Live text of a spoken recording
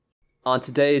On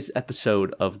today's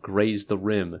episode of Graze the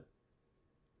Rim,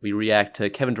 we react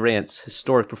to Kevin Durant's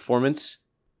historic performance.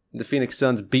 The Phoenix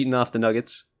Suns beating off the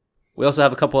Nuggets. We also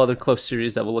have a couple other close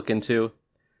series that we'll look into.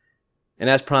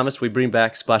 And as promised, we bring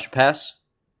back Splash or Pass,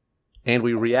 and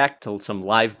we react to some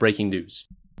live breaking news.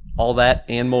 All that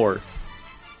and more.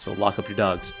 So lock up your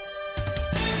dogs.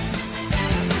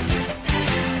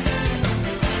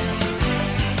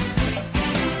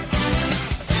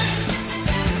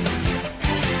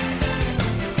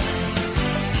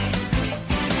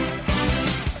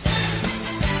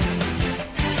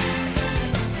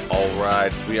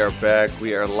 We are back.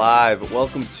 We are live.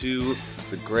 Welcome to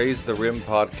the Graze the Rim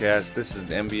podcast. This is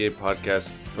an NBA podcast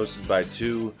hosted by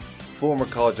two former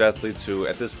college athletes who,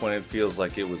 at this point, it feels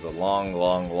like it was a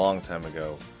long time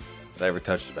ago that I ever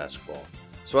touched a basketball.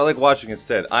 So I like watching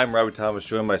instead. I'm Robbie Thomas,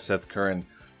 joined by Seth Curran.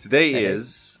 Today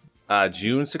is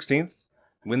June 16th,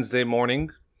 Wednesday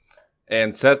morning.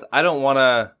 And Seth, I don't want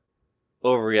to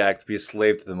overreact, be a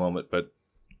slave to the moment, but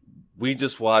we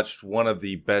just watched one of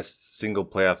the best single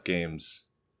playoff games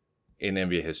in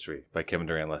NBA history by Kevin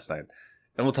Durant last night.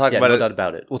 And we'll talk about no it. doubt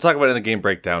about it. We'll talk about it in the game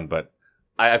breakdown, but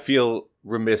I feel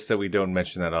remiss that we don't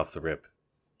mention that off the rip.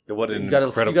 What an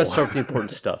incredible... You got to start with the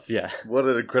important stuff, yeah. What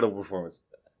an incredible performance.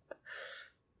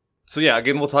 So yeah,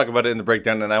 again, we'll talk about it in the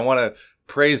breakdown, and I want to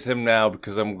praise him now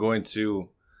because I'm going to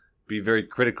be very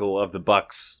critical of the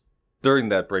Bucks during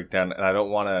that breakdown, and I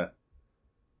don't want to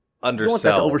undersell. You want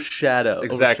that to overshadow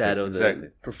exactly.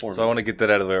 The performance. So I want to get that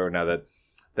out of the way right now.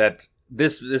 That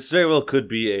this very well could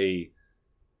be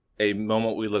a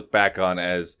moment we look back on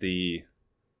as the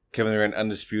Kevin Durant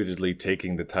undisputedly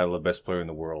taking the title of best player in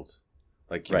the world.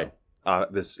 Like, you know,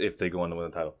 this if they go on to win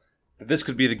the title. But this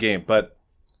could be the game. But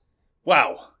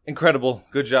wow, incredible,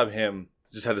 good job him.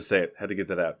 Just had to say it, had to get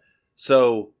that out.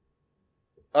 So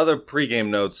other pregame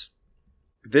notes.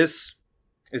 This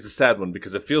is a sad one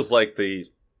because it feels like the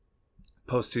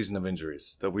postseason of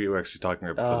injuries that we were actually talking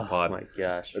about before the pod. Oh my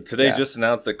gosh. Today just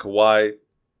announced that Kawhi,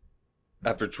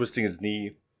 after twisting his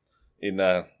knee in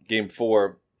Game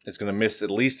 4, is going to miss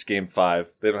at least Game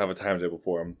 5. They don't have a timetable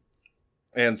for him.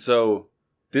 And so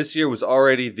this year was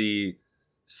already the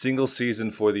single season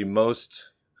for the most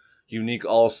unique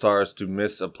All-Stars to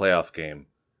miss a playoff game.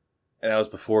 And that was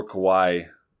before Kawhi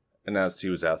announced he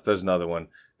was out. So there's another one.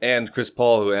 And Chris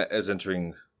Paul, who is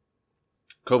entering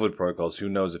COVID protocols. Who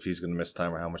knows if he's going to miss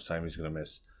time or how much time he's going to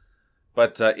miss.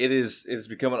 But it has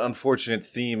become an unfortunate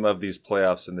theme of these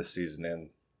playoffs in this season.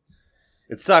 And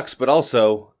it sucks, but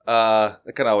also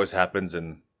it kind of always happens.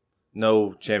 And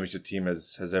no championship team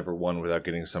has ever won without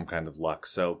getting some kind of luck.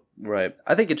 So right.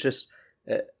 I think it's just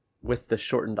with the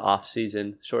shortest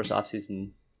offseason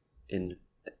in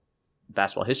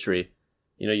basketball history,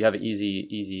 you know, you have an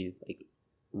easy like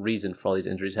reason for all these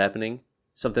injuries happening.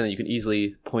 Something that you can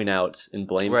easily point out and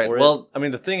blame for it. Well, I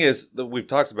mean, the thing is that we've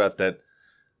talked about that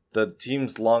the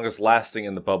teams longest lasting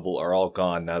in the bubble are all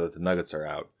gone now that the Nuggets are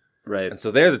out. Right. And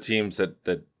so they're the teams that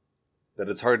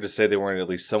it's hard to say they weren't at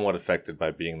least somewhat affected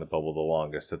by being in the bubble the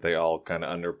longest, that they all kind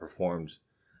of underperformed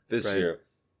this year.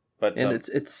 But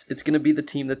it's going to be the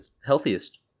team that's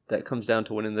healthiest that comes down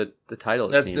to winning the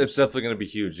title. It's definitely going to be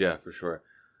huge, yeah, for sure.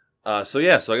 So I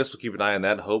guess we'll keep an eye on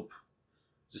that. Hope.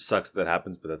 Just sucks that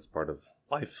happens, but that's part of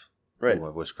life. Right. Oh,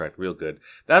 my voice cracked real good.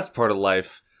 That's part of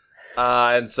life.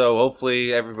 And so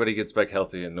hopefully everybody gets back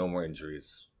healthy and no more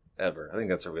injuries ever. I think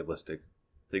that's a realistic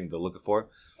thing to look for.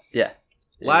 Yeah.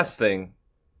 Last thing,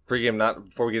 pregame, not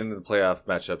before we get into the playoff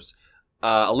matchups.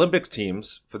 Olympics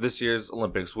teams for this year's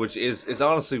Olympics, which is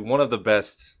honestly one of the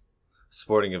best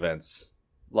sporting events.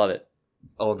 Love it.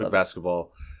 Olympic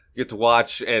basketball. You get to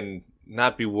watch and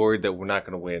not be worried that we're not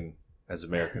going to win as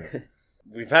Americans.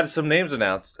 We've had some names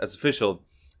announced as official,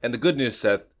 and the good news,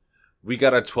 Seth, we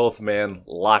got our 12th man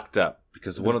locked up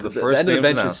because one of the first end of names the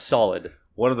bench announced. Is solid.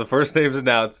 One of the first names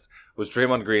announced was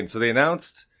Draymond Green. So they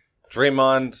announced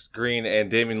Draymond Green and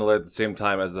Damian Lillard at the same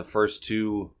time as the first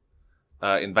two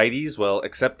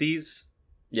acceptees.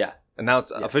 Yeah,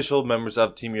 announced official members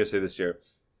of Team USA this year.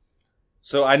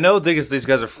 So I know these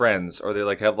guys are friends, or they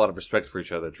like have a lot of respect for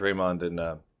each other, Draymond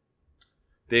and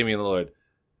Damian Lillard.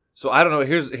 So I don't know.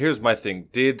 Here's my thing.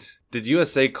 Did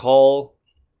USA call?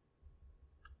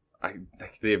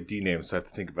 They have D names, so I have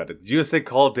to think about it. Did USA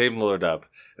call Dame Lillard up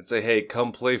and say, "Hey,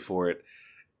 come play for it"?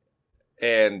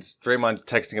 And Draymond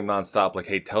texting him nonstop, like,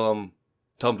 "Hey, tell him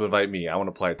to invite me. I want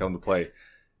to play. Tell him to play."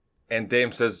 And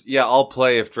Dame says, "Yeah, I'll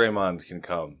play if Draymond can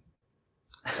come."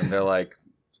 And they're like,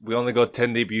 "We only go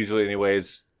 10 deep usually,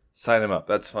 anyways. Sign him up.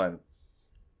 That's fine."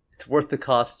 It's worth the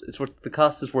cost. The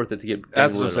cost is worth it to get.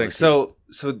 That's what I'm saying. So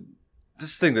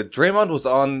this thing that Draymond was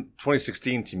on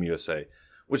 2016 Team USA,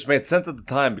 which made sense at the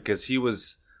time because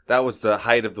that was the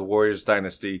height of the Warriors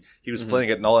dynasty. He was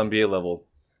playing at an All-NBA level.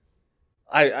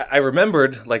 I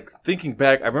remembered, like, thinking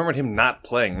back, I remembered him not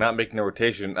playing, not making a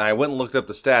rotation. And I went and looked up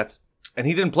the stats, and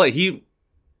he didn't play.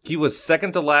 He was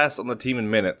second to last on the team in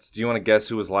minutes. Do you want to guess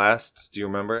who was last? Do you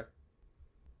remember?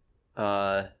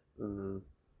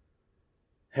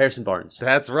 Harrison Barnes.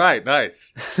 That's right.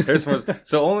 Nice. Harrison Barnes.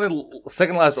 So only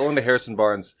second last, only to Harrison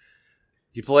Barnes.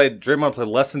 Draymond played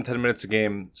less than 10 minutes a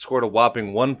game, scored a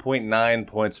whopping 1.9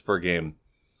 points per game.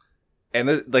 And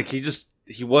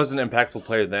he was an impactful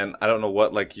player then. I don't know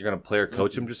what, like, you're going to play or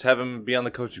coach him. Just have him be on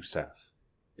the coaching staff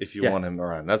if you want him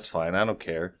around. That's fine. I don't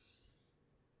care.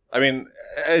 I mean,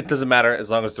 it doesn't matter as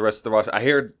long as the rest of the roster. I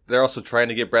hear they're also trying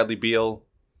to get Bradley Beal,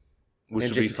 which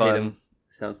would be fun. Tatum,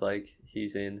 sounds like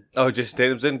he's in. Oh, Jason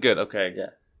Tatum's in? Good. Okay.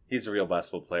 Yeah. He's a real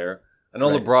basketball player. I know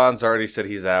LeBron's already said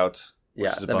he's out.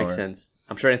 Yeah, that makes sense.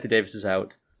 I'm sure Anthony Davis is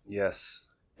out. Yes.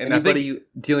 And anybody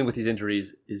dealing with these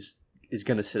injuries is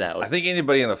going to sit out. I think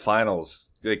anybody in the finals,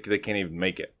 they can't even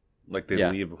make it. Like, they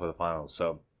leave before the finals.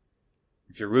 So,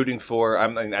 if you're rooting for, I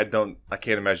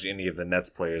can't imagine any of the Nets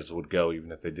players would go,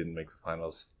 even if they didn't make the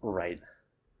finals. Right.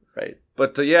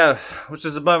 But, yeah, which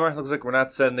is a bummer. Looks like we're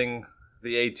not sending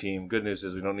the A-team. Good news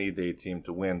is we don't need the A-team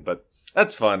to win, but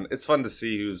that's fun. It's fun to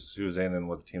see who's in and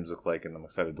what the teams look like, and I'm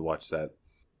excited to watch that.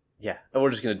 Yeah, and we're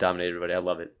just going to dominate everybody. I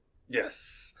love it.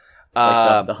 Yes.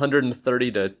 Like the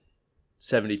 130 to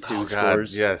 72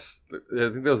 scores. Yes. I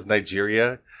think that was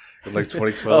Nigeria in like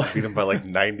 2012, beat them by like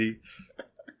 90.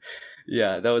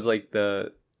 Yeah, that was like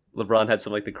LeBron had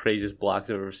some like the craziest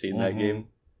blocks I've ever seen in that game.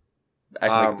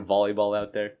 Acting like the volleyball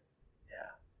out there. Yeah.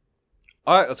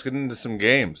 All right, let's get into some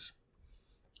games.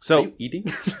 So, are you eating?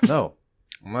 No,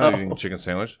 I'm not eating a chicken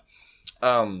sandwich.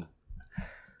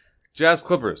 Jazz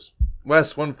Clippers.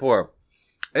 West 1-4.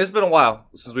 It's been a while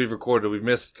since we've recorded. We've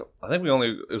missed, I think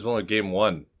it was only game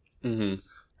one. Mm-hmm.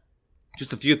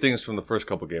 Just a few things from the first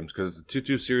couple games, because it's a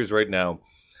 2-2 series right now,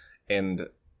 and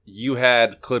you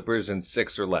had Clippers in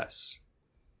 6 or less,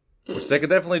 which they could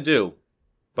definitely do,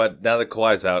 but now that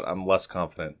Kawhi's out, I'm less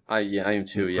confident. I am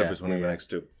too, Clippers winning the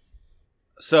next two.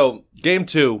 So, game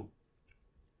 2,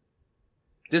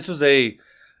 this was a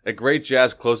great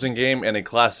Jazz closing game and a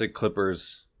classic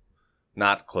Clippers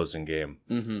not closing game.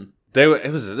 Mm-hmm.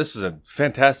 This was a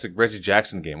fantastic Reggie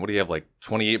Jackson game. What do you have, like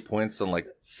 28 points on like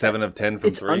 7 of 10 from 3?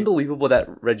 It's unbelievable that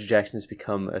Reggie Jackson has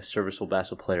become a serviceable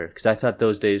basketball player, because I thought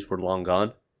those days were long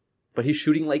gone. But he's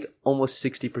shooting like almost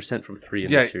 60% from 3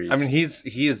 in this series. I mean, he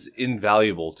is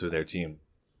invaluable to their team.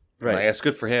 Right. Like, that's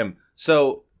good for him.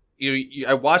 So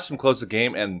I watched him close the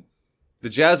game, and the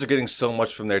Jazz are getting so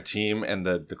much from their team, and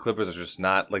the Clippers are just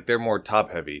not, like, they're more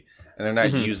top heavy, and they're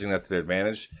not using that to their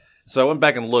advantage. So I went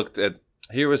back and looked at,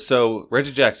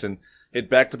 Reggie Jackson hit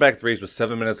back-to-back threes with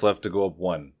 7 minutes left to go up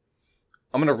 1.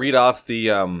 I'm going to read off the,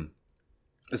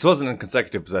 it wasn't in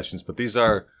consecutive possessions, but these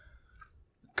are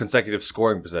consecutive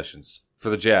scoring possessions for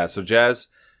the Jazz. So Jazz,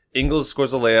 Ingles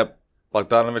scores a layup,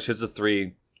 Bogdanovich hits a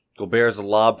 3, Gobert has a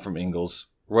lob from Ingles,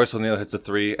 Royce O'Neal hits a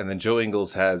 3, and then Joe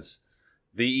Ingles has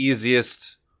the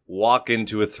easiest walk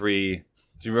into a 3.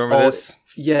 Do you remember this?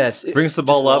 Yes. Brings the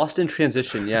ball up. Lost in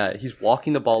transition, yeah. He's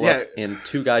walking the ball up, and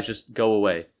 2 guys just go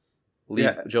away. Leave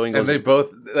Joe Ingles. And they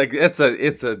both, like, it's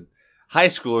a high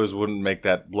schoolers wouldn't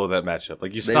blow that matchup.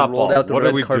 Like, you stop ball. They rolled out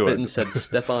the red carpet doing? And said,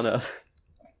 step on up.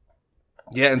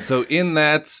 Yeah, and so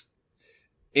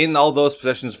in all those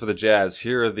possessions for the Jazz,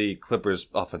 here are the Clippers'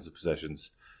 offensive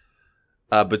possessions.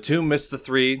 Batum missed the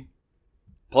 3.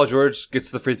 Paul George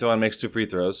gets the free throw and makes 2 free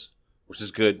throws, which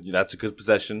is good. That's a good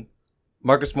possession.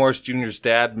 Marcus Morris Jr.'s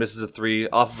dad misses a 3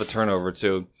 off of a turnover,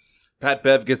 too. Pat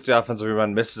Bev gets the offensive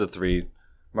rebound, misses a 3.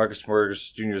 Marcus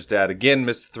Morris Jr.'s dad again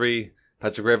missed a 3.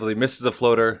 Patrick Beverley misses a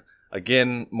floater.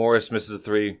 Again, Morris misses a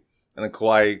 3. And then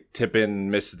Kawhi tip-in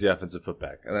misses the offensive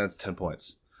putback. And then it's 10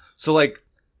 points. So, like,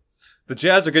 the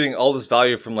Jazz are getting all this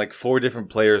value from, like, 4 different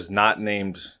players not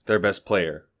named their best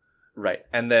player. Right.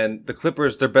 And then the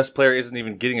Clippers, their best player isn't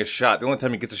even getting a shot. The only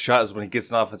time he gets a shot is when he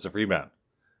gets an offensive rebound.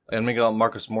 And meanwhile,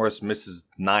 Marcus Morris misses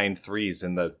 9 threes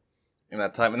in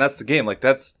that time. And that's the game. Like,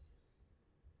 that's...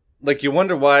 Like, you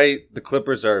wonder why the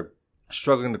Clippers are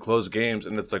struggling to close games.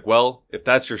 And it's like, well, if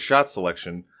that's your shot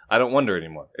selection, I don't wonder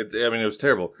anymore. It was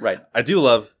terrible. Right. I do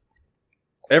love...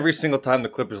 Every single time the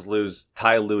Clippers lose,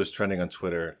 Ty Lue is trending on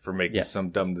Twitter for making some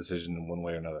dumb decision in one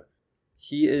way or another.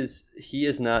 He is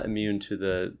not immune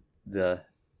to the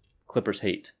Clippers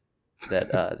hate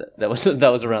that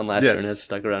was around last year and has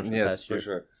stuck around for the past year. Yes,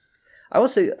 for sure. I will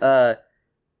say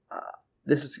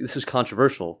this is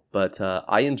controversial, but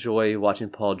I enjoy watching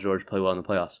Paul George play well in the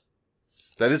playoffs.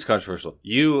 That is controversial.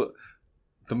 You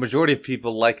the majority of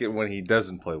people like it when he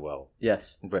doesn't play well.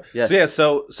 Yes. But, Yes. So yeah,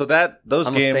 so that those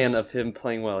I'm games. a fan of him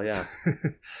playing well. Yeah.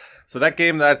 So that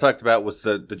game that I talked about was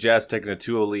the Jazz taking a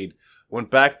 2-0 lead.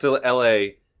 Went back to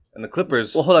LA, and the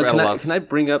Clippers. Well, hold on. rattled off. Can I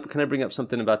bring up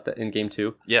something about that in game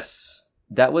 2? Yes.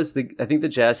 That was I think the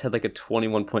Jazz had like a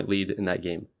 21-point lead in that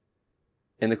game,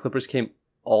 and the Clippers came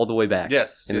all the way back.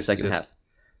 Yes. In the second half,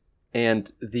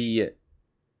 and the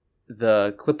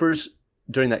Clippers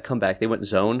during that comeback they went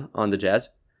zone on the Jazz,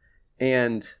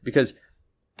 and because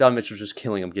Don Mitchell was just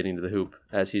killing them getting to the hoop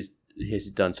as he's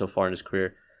done so far in his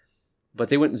career, but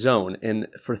they went zone, and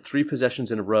for 3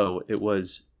 possessions in a row it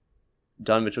was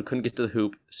Don Mitchell couldn't get to the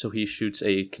hoop, so he shoots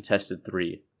a contested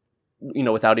 3,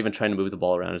 without even trying to move the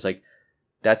ball around. It's like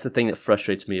that's the thing that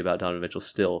frustrates me about Donovan Mitchell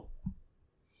still.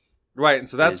 Right, and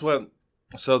so that's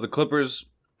so the Clippers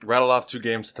rattled off 2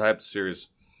 games to tie up the series.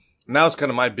 And that was kind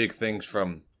of my big things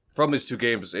from these 2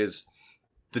 games is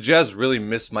the Jazz really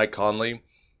miss Mike Conley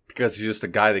because he's just a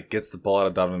guy that gets the ball out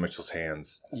of Donovan Mitchell's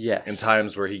hands. Yes. In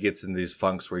times where he gets in these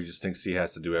funks where he just thinks he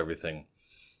has to do everything.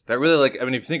 That really,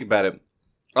 if you think about it,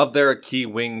 of their key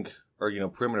wing or,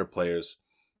 perimeter players,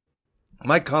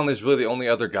 Mike Conley's really the only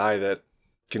other guy that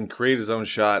can create his own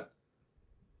shot.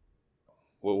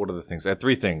 What are the things? I had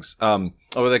 3 things.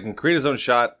 They can create his own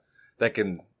shot, that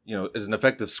can, is an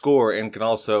effective scorer and can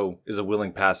also is a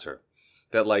willing passer.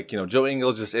 That Joe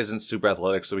Ingles just isn't super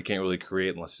athletic, so he can't really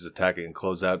create unless he's attacking and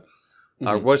close out.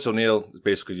 Royce O'Neal is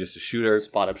basically just a shooter.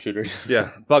 Spot up shooter.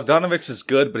 Yeah. Bogdanovich is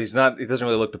good, but he doesn't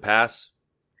really look to pass.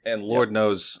 And Lord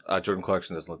knows Jordan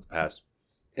Clarkson doesn't look to pass.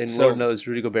 And Lord knows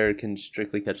Rudy Gobert can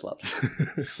strictly catch lobs.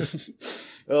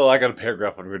 Oh, I got a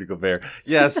paragraph on Rudy Gobert.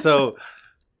 Yeah, so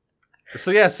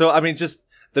just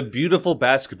the beautiful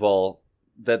basketball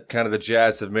that kind of the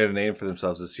Jazz have made a name for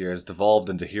themselves this year has devolved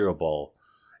into hero ball.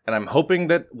 And I'm hoping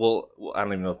that, I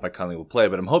don't even know if Mike Conley will play,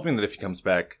 but I'm hoping that if he comes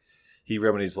back, he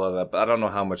remedies a lot of that. But I don't know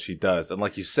how much he does. And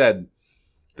like you said,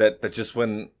 that just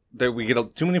when we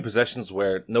get too many possessions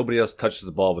where nobody else touches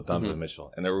the ball but Donovan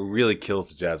Mitchell, and it really kills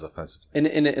the Jazz offensively. And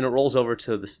it rolls over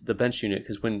to the bench unit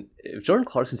because if Jordan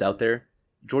Clarkson's out there,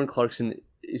 Jordan Clarkson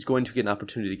is going to get an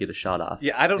opportunity to get a shot off.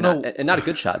 Yeah, I don't know. And not a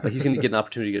good shot, but he's going to get an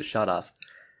opportunity to get a shot off.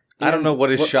 I don't know what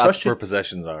his shots per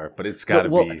possessions are, but it's got to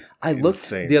be I looked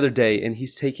insane. The other day, and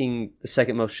he's taking the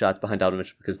second most shots behind Donovan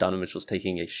Mitchell because Donovan Mitchell's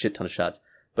taking a shit ton of shots.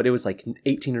 But it was like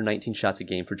 18 or 19 shots a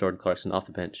game for Jordan Clarkson off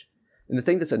the bench. And the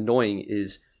thing that's annoying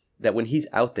is that when he's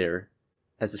out there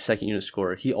as a second unit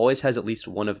scorer, he always has at least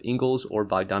one of Ingles or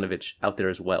Bogdanovich out there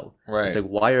as well. Right. It's like,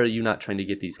 why are you not trying to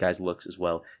get these guys looks as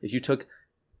well? If you took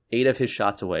 8 of his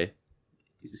shots away,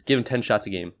 give him 10 shots a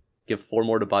game, give 4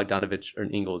 more to Bogdanovich or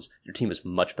Ingles, your team is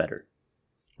much better.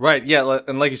 Right, yeah,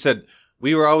 and like you said,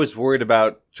 we were always worried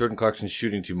about Jordan Clarkson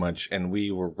shooting too much, and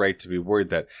we were right to be worried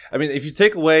that. I mean, if you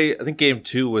take away, I think Game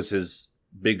 2 was his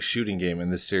big shooting game in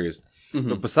this series. Mm-hmm.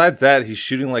 But besides that, he's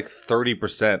shooting like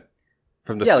 30%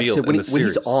 from the field so when in the series. When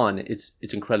he's on,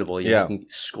 it's incredible. He can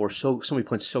score so many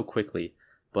points so quickly,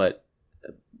 but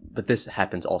this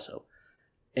happens also.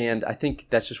 And I think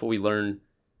that's just what we learn.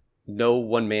 No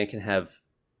one man can have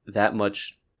that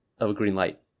much of a green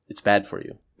light. It's bad for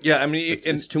you. Yeah, I mean,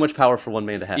 it's too much power for one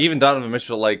man to have. Even Donovan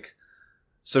Mitchell,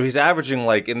 so he's averaging,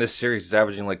 in this series, he's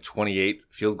averaging 28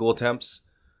 field goal attempts.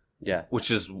 Yeah.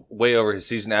 Which is way over his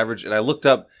season average. And I looked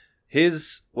up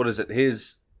his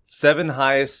 7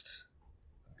 highest,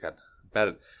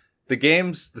 the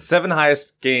 7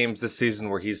 highest games this season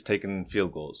where he's taken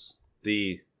field goals.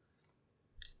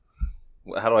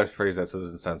 How do I phrase that so it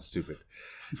doesn't sound stupid?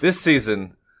 This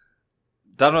season,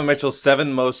 Donovan Mitchell's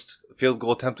 7 most field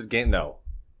goal attempted game. No.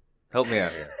 Help me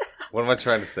out here. What am I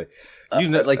trying to say?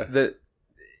 The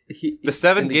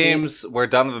 7 games where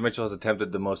Donovan Mitchell has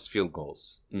attempted the most field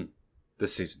goals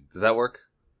this season. Does that work?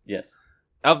 Yes.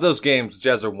 Of those games, the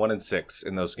Jazz are 1-6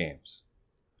 in those games,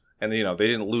 and they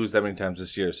didn't lose that many times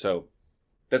this year. So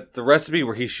that the recipe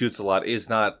where he shoots a lot is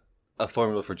not a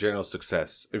formula for general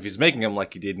success. If he's making them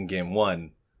like he did in Game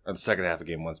 1 or the second half of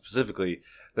Game 1 specifically,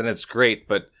 then it's great.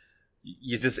 But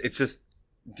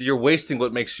you're wasting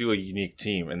what makes you a unique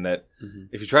team, and that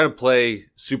if you try to play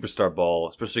superstar ball,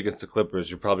 especially against the Clippers,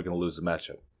 you're probably going to lose the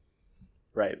matchup.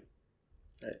 Right.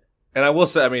 And I will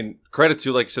say, I mean, credit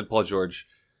to, like you said, Paul George,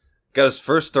 got his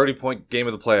first 30-point game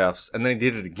of the playoffs, and then he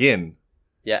did it again.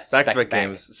 Yes. Back-to-back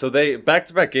games. So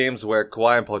back-to-back games where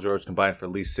Kawhi and Paul George combined for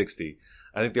at least 60.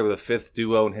 I think they were the 5th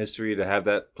duo in history to have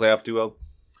that playoff duo.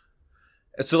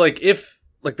 And so,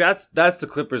 that's the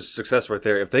Clippers' success right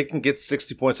there. If they can get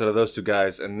 60 points out of those 2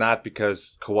 guys, and not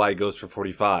because Kawhi goes for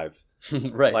 45,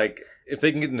 Right. Like, if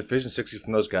they can get an efficient 60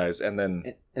 from those guys, and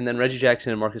then Reggie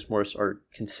Jackson and Marcus Morris are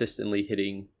consistently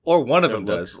hitting. or one of them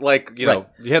looks. does. Like, you know, Right.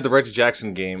 you had the Reggie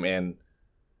Jackson game and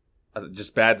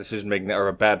just bad decision making or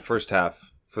a bad first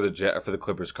half for the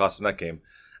Clippers cost them that game.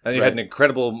 And you had an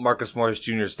incredible Marcus Morris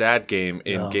Jr.'s dad game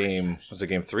in was it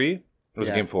game 3? It was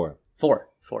game 4. 4.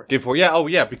 Game 4. Yeah. Oh,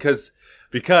 yeah. Because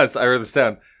I wrote this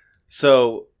down.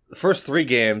 So the first 3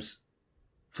 games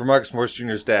for Marcus Morris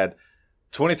Jr.'s dad,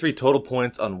 23 total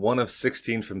points on 1 of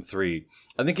 16 from 3.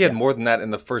 I think he had more than that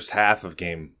in the first half of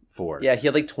game 4. Yeah, he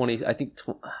had like 20. I think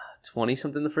 20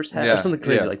 something in the first half or something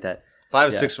crazy like that. 5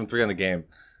 of 6 from 3 on the game.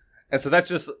 And so that's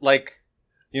just like,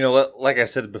 you know, like I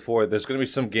said before, there's going to be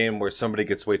some game where somebody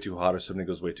gets way too hot or somebody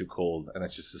goes way too cold, and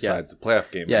that just decides the playoff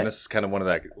game. Yeah. And this is kind of one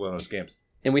of those games.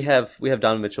 And we have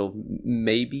Donovan Mitchell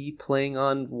maybe playing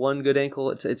on one good ankle.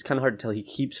 It's kind of hard to tell. He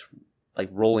keeps like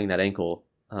rolling that ankle,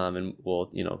 and will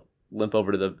limp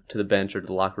over to the bench or to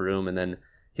the locker room, and then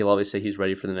he'll always say he's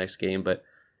ready for the next game. But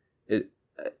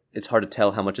it's hard to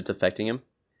tell how much it's affecting him.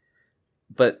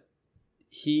 But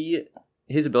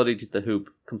his ability to hit the hoop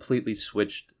completely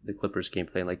switched the Clippers' game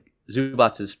plan. Like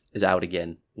Zubats is out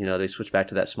again. They switched back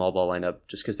to that small ball lineup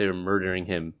just because they were murdering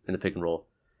him in the pick and roll,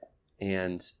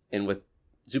 and with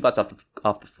Zubats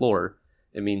off the floor,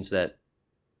 it means that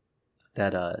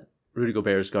Rudy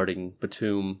Gobert is guarding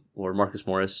Batum or Marcus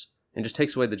Morris, and just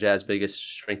takes away the Jazz' biggest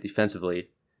strength defensively,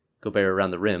 Gobert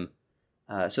around the rim.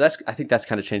 So I think that's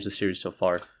kind of changed the series so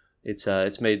far. It's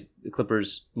made the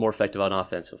Clippers more effective on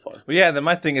offense so far. Well, yeah. And then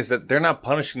my thing is that they're not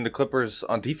punishing the Clippers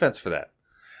on defense for that.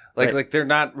 Like they're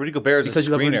not. Rudy Gobert is a screener.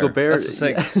 You have Rudy Gobert. That's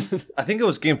the thing. I think it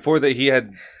was game 4 that he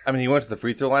had. I mean, he went to the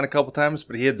free throw line a couple times,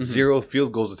 but he had 0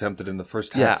 field goals attempted in the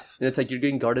first half. And it's like you're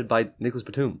getting guarded by Nicholas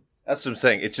Batum. That's what I'm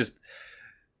saying. It's just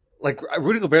like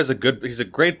Rudy Gobert he's a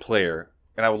great player,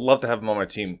 and I would love to have him on my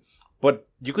team. But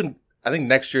you can. I think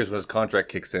next year is when his contract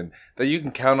kicks in, that you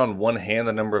can count on one hand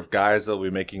the number of guys that will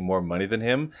be making more money than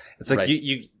him. It's like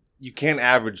you can't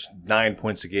average 9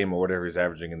 points a game or whatever he's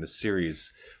averaging in the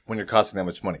series when you're costing that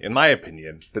much money. In my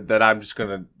opinion, that I'm just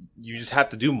you just have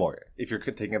to do more if you're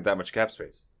taking up that much cap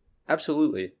space.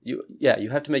 Absolutely. You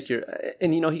have to make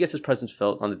and he gets his presence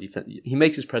felt on the defense. He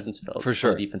makes his presence felt for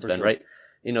sure on the defense end, right?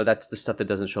 That's the stuff that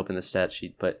doesn't show up in the stat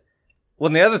sheet. But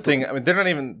and the other thing, I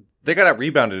mean, they got out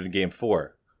rebounded in game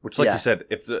 4. Which, like you said,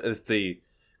 if the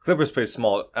Clippers play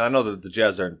small, and I know that the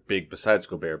Jazz aren't big besides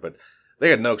Gobert, but they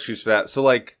had no excuse for that. So,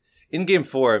 like, in Game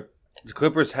 4, the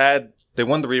Clippers they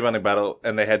won the rebounding battle,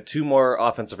 and they had 2 more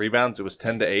offensive rebounds. It was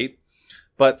 10-8.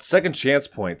 But second chance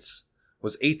points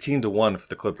was 18-1 for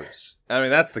the Clippers. I mean,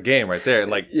 that's the game right there.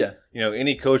 And, like,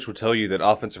 any coach would tell you that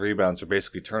offensive rebounds are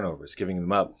basically turnovers, giving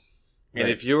them up. And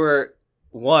if you're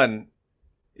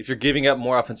giving up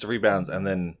more offensive rebounds and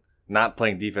then not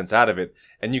playing defense out of it,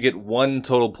 and you get 1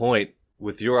 total point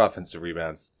with your offensive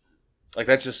rebounds, like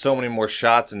that's just so many more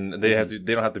shots, and they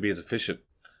don't have to be as efficient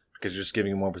because you're just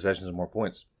giving them more possessions and more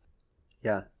points.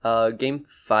 Yeah. Game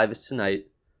 5 is tonight.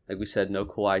 Like we said, no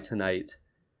Kawhi tonight.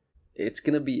 It's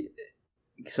gonna be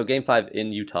Game 5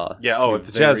 in Utah. Yeah. If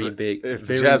the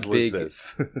Jazz lose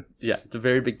this, yeah, it's a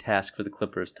very big task for the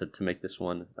Clippers to make this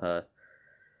one.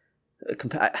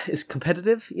 Is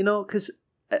competitive, because.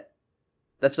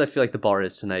 That's what I feel like the bar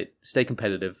is tonight. Stay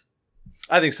competitive.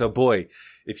 I think so. Boy,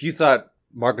 if you thought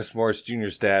Marcus Morris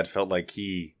Jr.'s dad felt like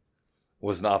he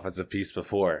was an offensive piece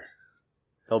before,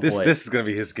 this is going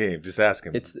to be his game. Just ask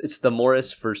him. It's the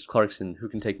Morris versus Clarkson. Who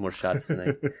can take more shots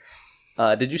tonight?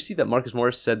 Did you see that Marcus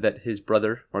Morris said that his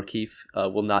brother, Markieff,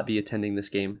 will not be attending this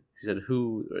game? He said,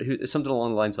 who something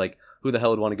along the lines like, who the hell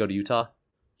would want to go to Utah?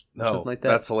 No, something like that.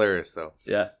 That's hilarious, though.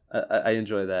 Yeah, I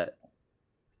enjoy that.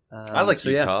 I like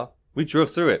Utah. Yeah. We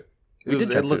drove through it.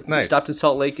 It looked nice. We stopped in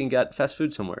Salt Lake and got fast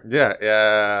food somewhere.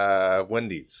 Yeah,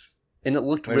 Wendy's. And it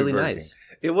looked really nice.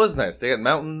 It was nice. They got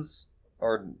mountains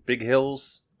or big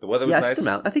hills. The weather was nice.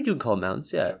 I think you would call them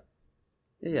mountains, yeah.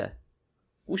 Yeah.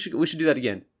 We should do that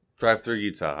again. Drive through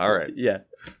Utah. All right. Yeah.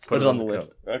 Put it on the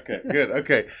list. Okay, good.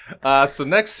 Okay. So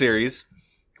next series,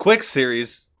 quick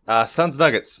series, Suns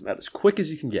Nuggets. About as quick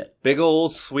as you can get. Big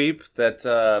old sweep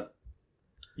that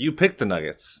you picked the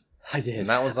Nuggets. I did. And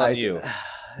that was on you.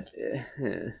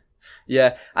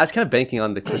 Yeah, I was kind of banking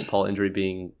on the Chris Paul injury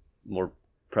being more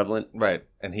prevalent. Right.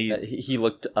 And he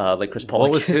looked like Chris Paul.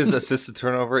 What was his assisted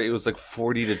turnover? It was like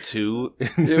 40-2.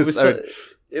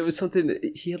 It was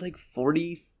something. He had like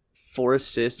 44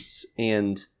 assists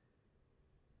and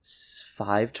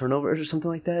 5 turnovers or something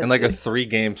like that. And like a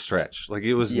 3-game stretch. Like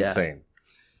it was insane.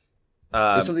 It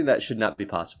was something that should not be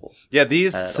possible. Yeah,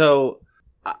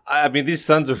 I mean, these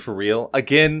Suns are for real.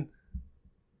 Again,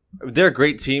 they're a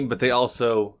great team, but they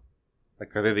also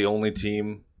Like, are they the only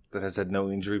team that has had no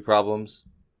injury problems?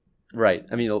 Right.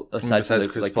 I mean, aside besides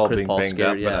from Chris like Paul Chris being Paul banged scare,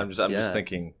 up, but I'm just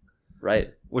thinking,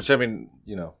 right. which I mean,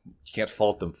 you can't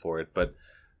fault them for it, but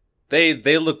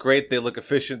they look great. They look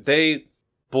efficient.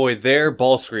 Their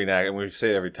ball screen action, and we say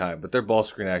it every time, but their ball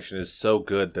screen action is so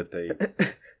good that they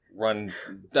run.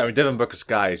 I mean, Devin Booker's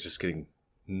guy is just getting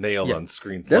nailed on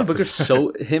screens. Devin Booker's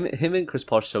him and Chris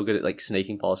Paul are so good at like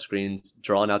snaking ball screens,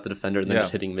 drawing out the defender, and then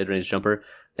just hitting mid-range jumper.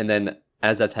 And then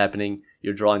as that's happening,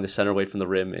 you're drawing the center away from the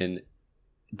rim, and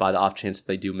by the off chance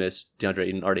they do miss, DeAndre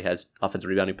Ayton already has offensive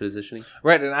rebounding positioning.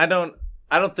 Right, and I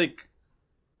don't think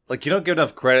like you don't give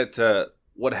enough credit to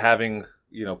what having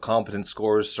competent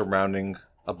scorers surrounding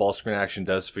a ball screen action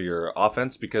does for your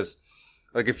offense, because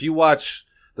like if you watch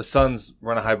the Suns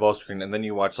run a high ball screen and then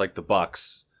you watch like the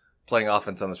Bucks playing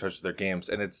offense on the stretch of their games,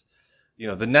 and it's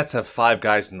the Nets have 5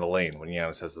 guys in the lane when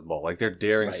Giannis has the ball, like they're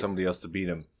daring somebody else to beat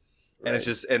him, and it's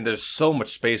just there's so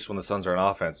much space when the Suns are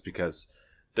on offense because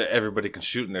everybody can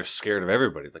shoot and they're scared of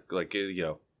everybody. Like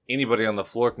anybody on the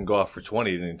floor can go off for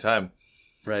 20 at any time.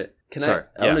 Right. I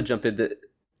want to jump in.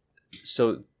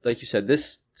 So, like you said,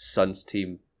 this Suns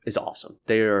team is awesome.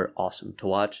 They are awesome to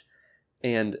watch.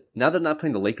 And now they're not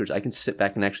playing the Lakers, I can sit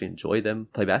back and actually enjoy them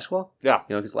play basketball. Yeah.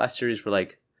 Because last series we're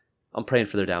like, I'm praying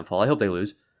for their downfall. I hope they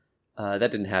lose. That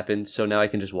didn't happen. So now I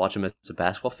can just watch them as a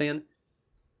basketball fan.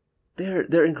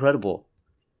 They're incredible.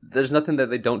 There's nothing that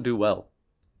they don't do well.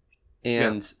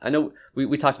 And I know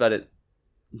we talked about it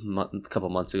a couple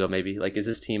months ago, maybe. Like, was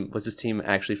this team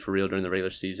actually for real during the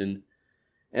regular season?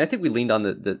 And I think we leaned on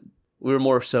we were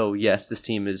more so, yes, this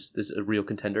team is a real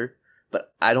contender.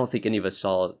 But I don't think any of us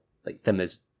saw like them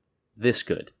as this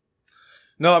good.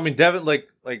 No, I mean Devin, like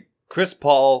Chris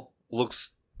Paul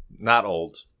looks not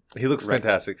old. He looks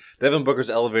fantastic. Devin Booker's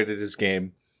elevated his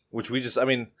game, which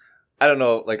I don't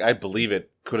know. Like, I believe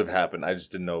it could have happened. I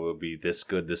just didn't know it would be this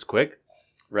good this quick.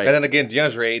 Right. And then again,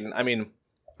 DeAndre Ayton,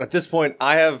 at this point,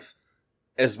 I have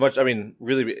as much,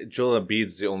 really, Joel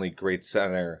Embiid's the only great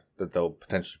center that they'll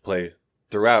potentially play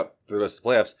throughout the rest of the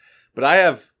playoffs. But I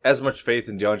have as much faith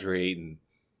in DeAndre Ayton,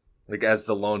 like, as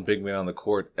the lone big man on the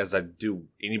court, as I do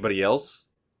anybody else.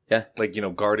 Yeah. Like,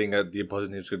 guarding the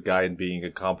opposing team's good guy and being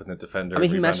a competent defender.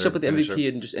 He matched up with the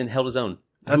MVP and held his own.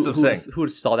 That's what I'm saying. Who would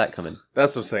have saw that coming?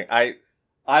 That's what I'm saying.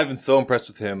 I've been so impressed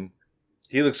with him.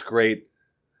 He looks great.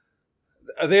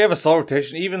 They have a solid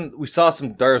rotation. Even we saw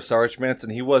some Dario Saric minutes,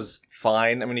 and he was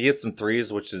fine. He hit some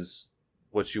threes, which is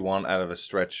what you want out of a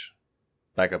stretch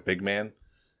backup big man.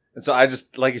 And so I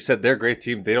just, like you said, they're a great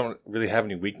team. They don't really have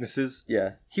any weaknesses.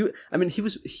 Yeah.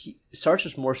 Saric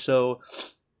was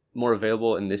more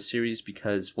available in this series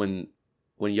because when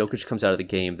Jokic comes out of the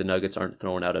game, the Nuggets aren't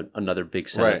throwing out another big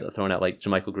center. Right. They're throwing out like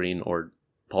JaMychal Green or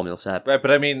Paul Millsap. Right,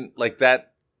 but like that,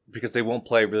 because they won't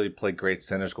play great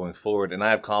centers going forward, and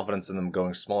I have confidence in them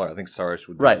going smaller. I think Saric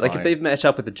would be fine. Like if they match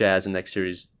up with the Jazz in next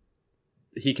series,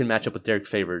 he can match up with Derek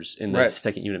Favors in the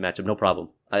second unit matchup, no problem.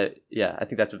 I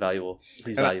think that's valuable.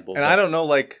 He's valuable. I don't know,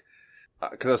 like,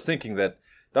 because I was thinking that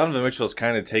Donovan Mitchell has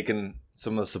kind of taken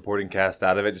some of the supporting cast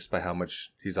out of it just by how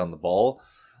much he's on the ball.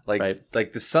 Like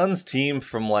the Suns team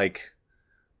from like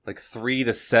 3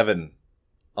 to 7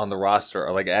 on the roster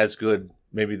are like as good,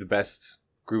 maybe the best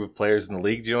group of players in the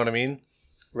league. Do you know what I mean?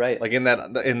 Right. Like in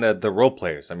the role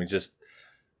players. Just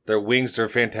their wings are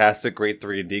fantastic, great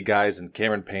 3-and-D guys, and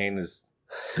Cameron Payne is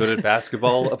good at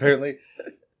basketball apparently.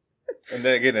 And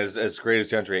then again, as great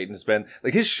as DeAndre Ayton has been,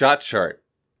 like his shot chart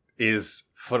is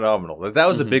phenomenal. That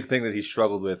was a big thing that he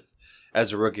struggled with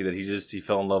as a rookie, that he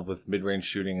fell in love with mid-range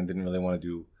shooting and didn't really want to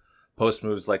do post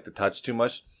moves like the touch too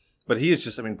much. But he is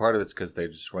just, part of it's because they're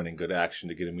just running good action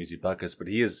to get him easy buckets. But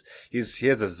he has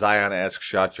a Zion-esque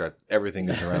shot chart. Everything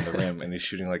is around the rim, and he's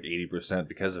shooting like 80%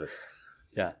 because of it.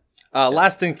 Yeah.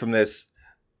 Last thing from this,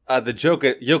 the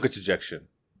Jokic ejection.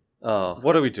 Oh,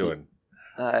 what are we doing?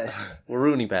 We're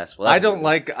ruining basketball. I don't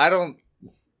like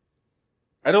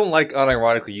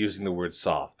unironically using the word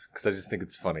soft because I just think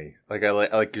it's funny. Like I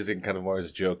like using kind of more as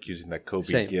a joke, using that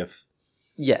Kobe gif.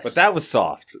 Yes, but that was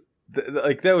soft.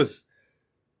 That was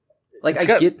like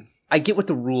I get what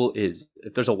the rule is.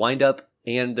 If there's a wind up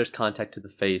and there's contact to the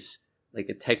face, like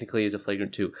it technically is a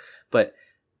flagrant 2. But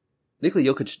Nikola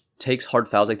Jokic takes hard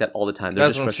fouls like that all the time. They're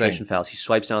just frustration fouls. He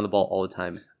swipes down the ball all the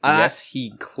time. Yes,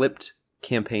 he clipped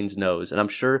Campaign's nose, and I'm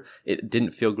sure it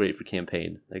didn't feel great for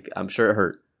Campaign. Like I'm sure it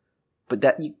hurt. But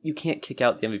that you can't kick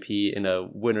out the MVP in a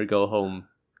winner go home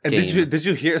And game. did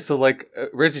you hear? So like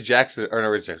Reggie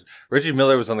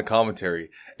Miller was on the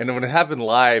commentary, and when it happened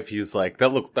live, he was like,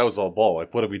 "That was all ball.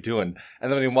 Like, what are we doing?"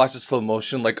 And then when he watched the slow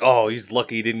motion, like, "Oh, he's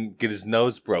lucky he didn't get his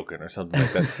nose broken or something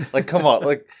like that." Like, come on,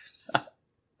 like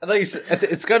like you said,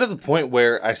 it's got to the point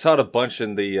where I saw it a bunch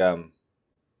in the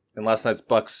in last night's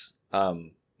Bucks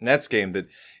Nets game that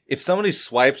if somebody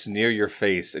swipes near your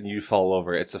face and you fall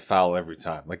over, it's a foul every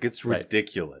time. Like it's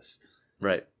ridiculous.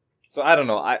 Right. So I don't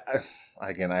know. I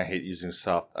hate using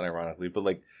soft unironically,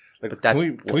 but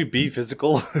can we be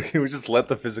physical? Can we just let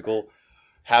the physical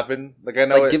happen? Like I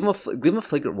know, like give him a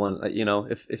flagrant one. You know,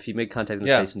 if he made contact in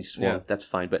the face and he swung, that's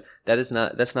fine. But that's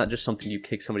not just something you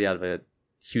kick somebody out of a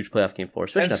huge playoff game for,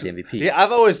 especially not the MVP. Yeah,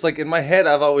 I've always in my head,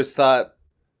 I've always thought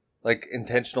like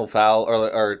intentional foul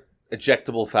or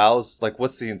ejectable fouls. Like,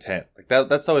 what's the intent? Like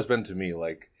that's always been to me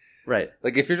like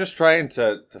Like if you're just trying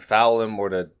to foul him or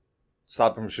to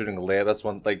stop him from shooting a layup, that's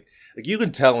one. Like you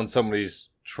can tell when somebody's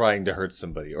trying to hurt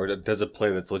somebody or does a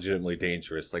play that's legitimately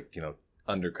dangerous. Like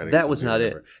undercutting. That was not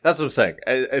it. That's what I'm saying.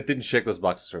 It didn't check those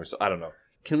boxes for me, so I don't know.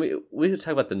 Can we could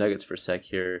talk about the Nuggets for a sec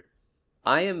here?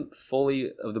 I am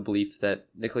fully of the belief that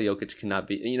Nikola Jokic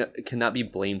cannot be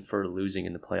blamed for losing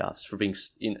in the playoffs, for being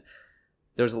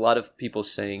there's a lot of people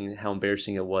saying how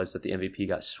embarrassing it was that the MVP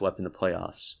got swept in the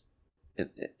playoffs.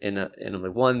 And I'm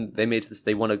like, one,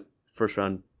 they won a first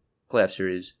round playoff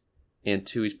series, and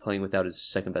two, he's playing without his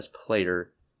second best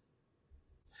player.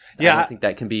 Yeah, I don't think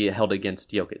that can be held against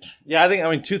Jokic. Yeah, I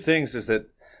mean two things is that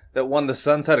one, the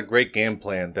Suns had a great game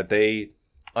plan that they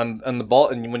on the ball,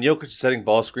 and when Jokic is setting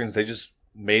ball screens, they just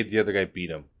made the other guy beat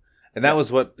him. And that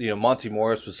was what, Monty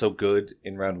Morris was so good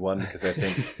in round one because I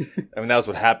think, that was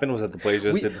what happened was that the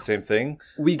Blazers did the same thing.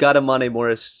 We got a Monty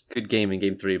Morris good game in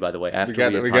game 3, by the way.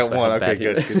 After we got one. Okay,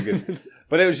 good.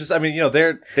 But it was just,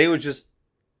 they would just,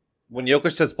 when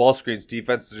Jokic sets ball screens,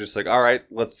 defense is just like, all right,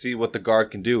 let's see what the guard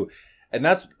can do. And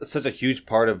that's such a huge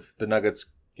part of the Nuggets,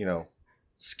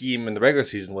 scheme in the regular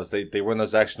season was they run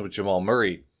those actions with Jamal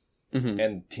Murray. Mm-hmm.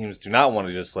 And teams do not want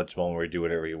to just let Jamal Murray do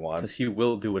whatever he wants. Because he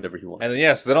will do whatever he wants. And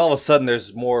then, so then all of a sudden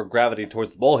there's more gravity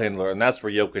towards the ball handler, and that's where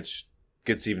Jokic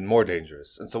gets even more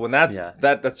dangerous. And so when that's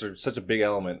such a big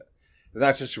element,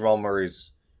 not just Jamal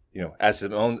Murray's, as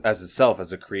himself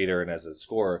as a creator and as a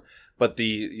scorer, but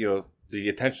the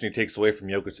attention he takes away from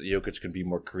Jokic, that Jokic can be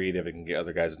more creative and can get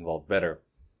other guys involved better.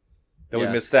 Then we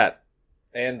miss that.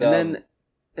 And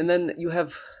then you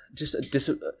have just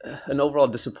an overall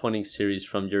disappointing series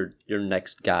from your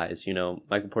next guys.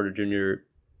 Michael Porter Jr.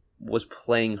 was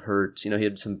playing hurt. He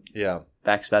had some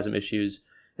back spasm issues,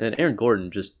 and then Aaron Gordon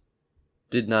just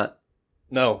did not.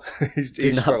 No, he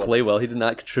did not play well. He did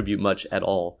not contribute much at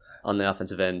all on the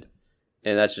offensive end,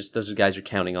 and that's just those are guys you're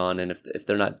counting on. And if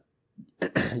they're not,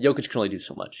 Jokic can only do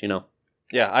so much.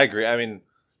 Yeah, I agree. I mean,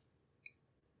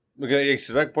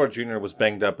 Michael Porter Jr. was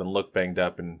banged up and looked banged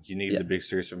up, and you needed a big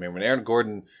series from him. When Aaron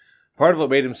Gordon, part of what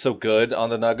made him so good on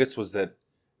the Nuggets was that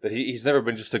he's never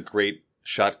been just a great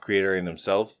shot creator in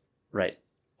himself. Right.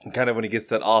 And kind of when he gets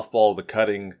that off ball, the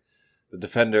cutting, the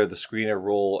defender, the screener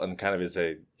role, and kind of is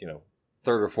a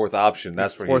third or fourth option.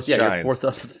 That's where he shines. Fourth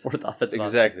offensive.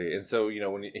 Exactly. Option. And so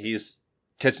when he's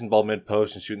catching the ball mid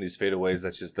post and shooting these fadeaways,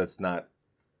 that's not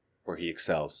where he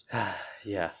excels.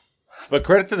 Yeah. But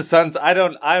credit to the Suns. I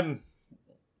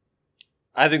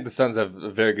think the Suns have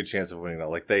a very good chance of winning though.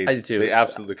 Like I do too. They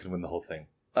absolutely could win the whole thing.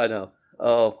 I know.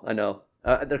 Oh, I know.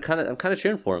 I'm kind of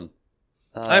cheering for them.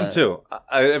 I am too.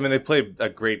 I mean, they play a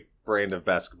great brand of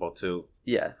basketball too.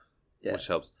 Yeah. Which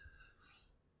helps.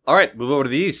 All right, move over to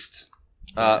the East.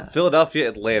 Philadelphia,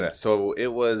 Atlanta. So it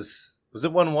was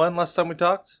it 1-1 last time we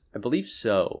talked? I believe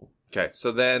so. Okay, so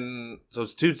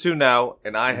it's 2-2 now,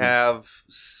 and I have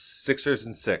Sixers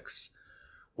and 6,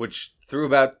 which through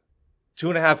about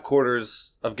 2.5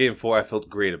 quarters of Game 4, I felt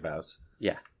great about.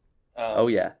 Yeah.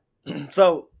 Yeah.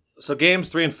 So games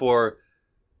 3 and 4,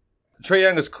 Trae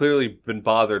Young has clearly been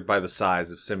bothered by the size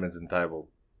of Simmons and Thybulle.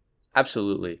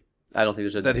 Absolutely. I don't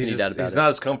think there's any doubt about it. He's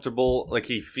not as comfortable. Like,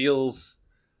 he feels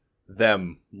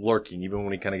them lurking, even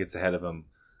when he kind of gets ahead of him.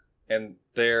 And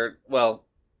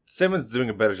Simmons is doing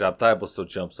a better job. Thybulle still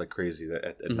jumps like crazy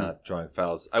at not drawing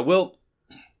fouls. I will,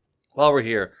 while we're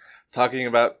here, talking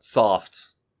about soft,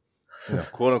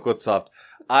 quote unquote soft.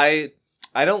 I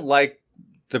don't like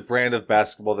the brand of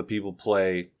basketball that people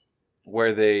play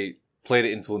where they play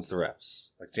to influence the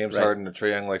refs. Like James Harden or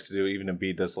Trae Young likes to do, even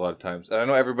Embiid does a lot of times. And I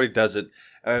know everybody does it.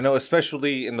 And I know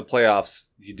especially in the playoffs,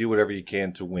 you do whatever you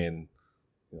can to win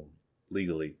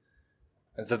legally.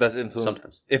 And so that's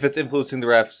sometimes. If it's influencing the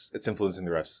refs, it's influencing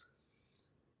the refs.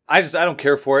 I don't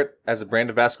care for it as a brand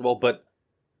of basketball, but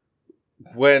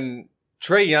when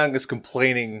Trae Young is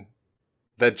complaining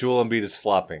that Joel Embiid is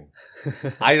flopping,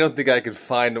 I don't think I could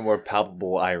find a more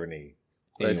palpable irony.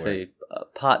 I say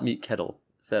pot meet kettle.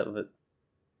 Is that what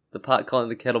the pot calling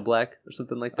the kettle black or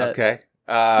something like that? Okay.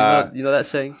 You know that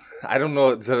saying? I don't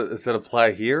know. Does that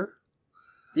apply here?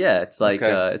 Yeah, it's like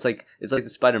Okay. it's like the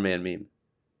Spider-Man meme.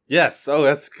 Yes. Oh,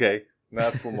 that's okay. Now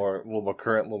it's a little more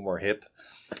current, a little more hip.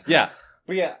 Yeah,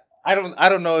 but yeah, I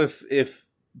don't know if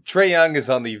Trae Young is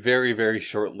on the very, very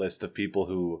short list of people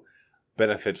who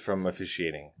benefit from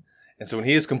officiating, and so when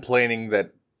he is complaining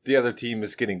that the other team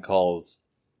is getting calls,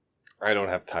 I don't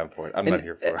have time for it. I'm not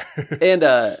here for it.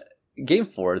 And Game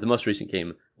 4, the most recent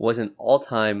game, was an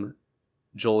all-time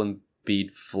Joel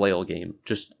Embiid flail game.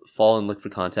 Just fall and look for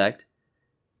contact.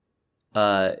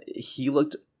 He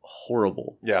looked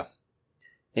horrible. Yeah.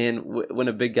 And when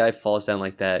a big guy falls down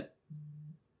like that,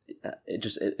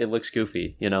 it looks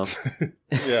goofy, you know?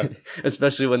 Yeah.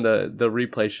 Especially when the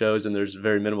replay shows and there's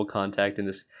very minimal contact and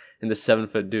this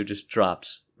 7-foot dude just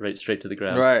drops right straight to the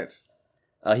ground. Right.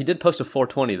 He did post a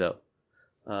 420 though.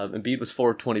 Embiid was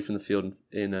 420 from the field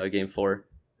in Game 4.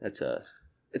 It's a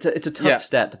tough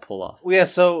stat to pull off. Well, yeah.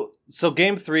 So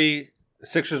Game 3,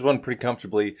 Sixers won pretty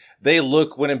comfortably. They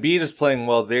look when Embiid is playing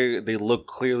well. They look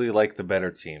clearly like the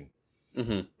better team.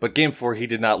 Mm-hmm. But Game 4, he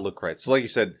did not look right. So like you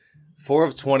said, 4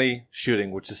 of 20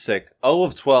 shooting, which is sick. 0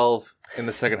 of 12 in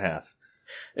the second half.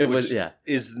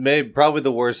 Is probably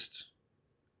the worst.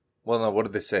 Well, no, what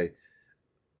did they say?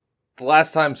 The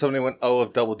last time somebody went 0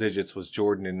 of double digits was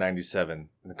Jordan in '97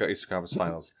 in the Eastern Conference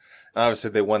Finals. And obviously,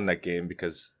 they won that game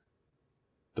because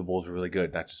the Bulls were really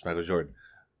good, not just Michael Jordan.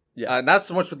 Yeah, not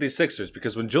so much with these Sixers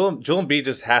because when Joel Embiid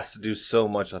just has to do so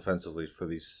much offensively for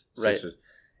these Sixers,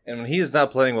 and when he is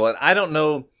not playing well, and I don't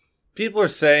know. People are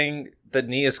saying that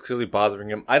knee is clearly bothering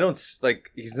him. I don't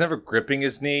like. He's never gripping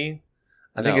his knee.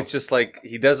 I think it's just like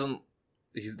he doesn't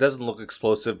look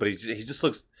explosive, but he just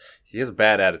looks. He has a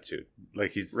bad attitude.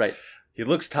 Like he's right. He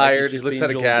looks tired. He looks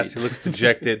out of gas. He looks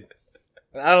dejected.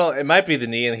 I don't know. It might be the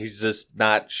knee, and he's just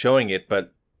not showing it.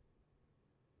 But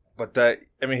I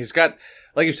mean, he's got,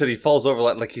 like you said, he falls over.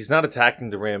 Like he's not attacking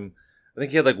the rim. I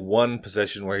think he had like one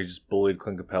possession where he just bullied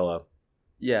Clint Capella.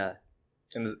 Yeah.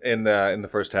 In the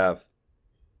first half.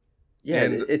 Yeah,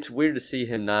 and it's weird to see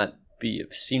him not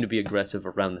seem to be aggressive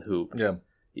around the hoop. Yeah.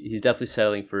 He's definitely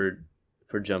settling for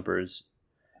jumpers.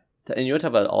 And you want to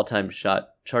talk about an all-time shot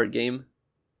chart game?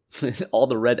 All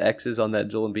the red X's on that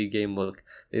Joel Embiid game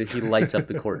he lights up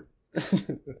the court.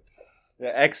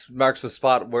 Yeah, X marks the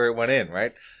spot where it went in,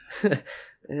 right?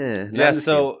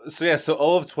 So 0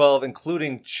 of 12,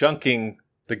 including chunking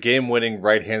the game-winning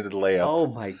right-handed layup. Oh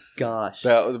my gosh!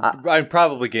 I'm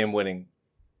probably game-winning.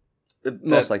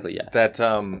 Most likely, yeah. That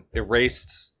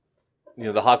erased,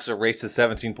 the Hawks erased a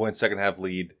 17-point second-half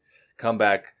lead.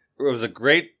 Comeback. It was a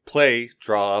great play,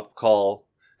 draw-up, call.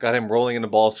 Got him rolling in the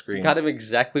ball screen. Got him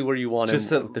exactly where you want him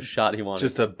with the shot he wanted.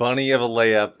 Just a bunny of a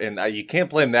layup. And you can't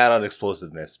blame that on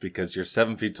explosiveness because you're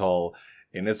 7 feet tall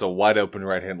and it's a wide-open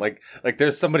right hand. Like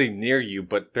there's somebody near you,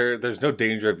 but there's no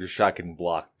danger of your shot getting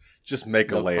blocked. Just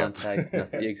make a layup. Contact,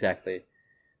 nothing. Exactly.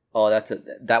 Oh,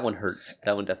 that one hurts.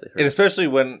 That one definitely hurts. And especially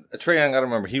when Trae Young, I don't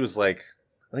remember, he was like,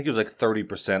 I think he was like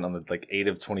 30% on the 8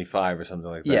 of 25 or something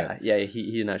like that. Yeah,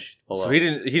 he did not shoot the ball So well.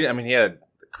 he had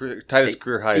tightest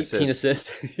career high 18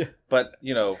 assists. But,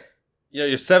 your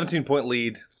 17-point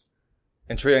lead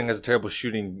and Trae Young has a terrible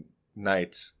shooting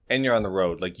night and you're on the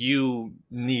road. Like, you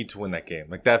need to win that game.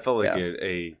 Like, that felt like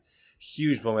a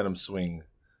huge momentum swing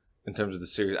in terms of the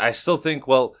series. I still think,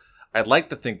 I'd like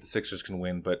to think the Sixers can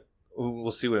win, but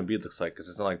we'll see what Embiid looks like because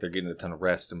it's not like they're getting a ton of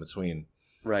rest in between.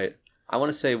 Right. I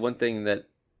want to say one thing that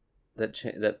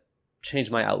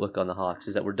changed my outlook on the Hawks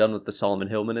is that we're done with the Solomon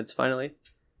Hill minutes finally.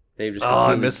 They've just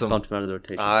I miss him. Bumped him out of the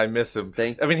rotation. I miss him.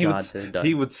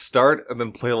 He would start and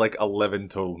then play like 11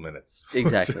 total minutes.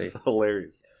 Exactly. Which is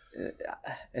hilarious.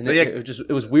 And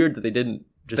it was weird that they didn't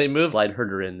just slide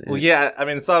Herter in. Well, yeah, I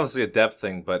mean it's obviously a depth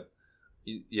thing, but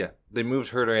yeah, they moved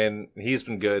Herter in. He's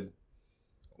been good.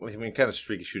 I mean, kind of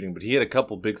streaky shooting, but he had a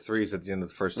couple big threes at the end of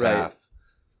the first half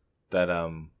that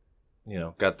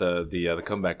got the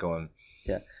comeback going.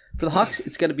 Yeah, for the Hawks,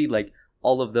 it's got to be like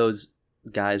all of those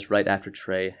guys right after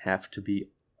Trae have to be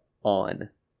on.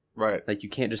 Right. Like you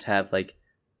can't just have like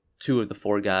 2 of the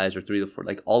 4 guys or 3 of the 4.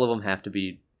 Like all of them have to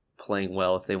be playing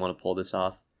well if they want to pull this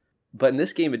off. But in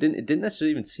this game, it didn't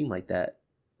necessarily even seem like that.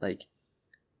 Like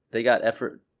they got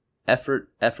effort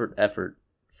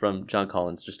from John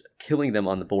Collins, just killing them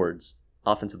on the boards,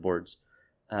 offensive boards,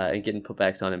 and getting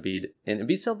putbacks on Embiid. And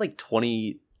Embiid sounded like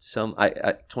 21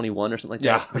 or something like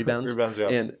that. Rebounds.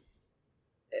 Yeah.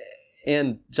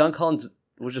 And John Collins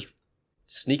was just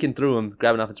sneaking through him,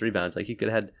 grabbing offensive rebounds. Like he could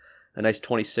have had a nice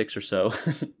 26 or so.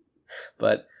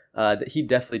 But he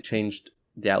definitely changed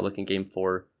the outlook in Game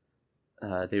 4.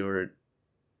 They weren't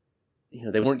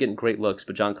getting great looks,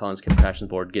 but John Collins kept crashing the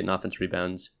board, getting offensive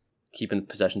rebounds, keeping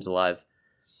possessions alive.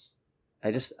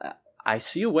 I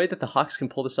see a way that the Hawks can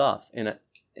pull this off.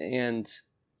 And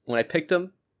when I picked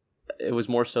them, it was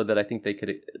more so that I think they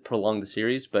could prolong the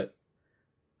series. But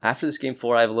after this game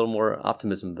 4, I have a little more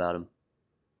optimism about them.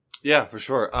 Yeah, for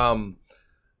sure.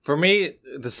 For me,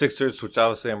 the Sixers, which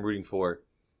obviously I'm rooting for,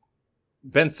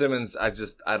 Ben Simmons,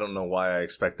 I don't know why I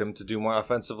expect him to do more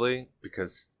offensively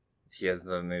because he hasn't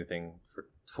done anything for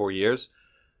 4 years.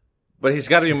 But he's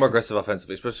got to be more aggressive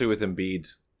offensively, especially with Embiid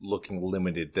looking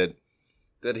limited.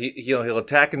 That he'll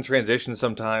attack in transition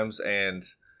sometimes, and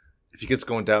if he gets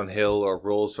going downhill or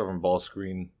rolls from a ball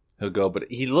screen, he'll go. But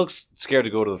he looks scared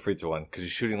to go to the free throw line because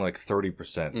he's shooting like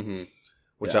 30%,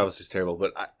 which obviously is terrible.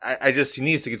 But he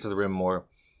needs to get to the rim more.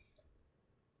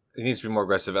 He needs to be more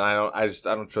aggressive, and I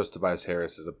don't trust Tobias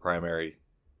Harris as a primary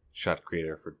shot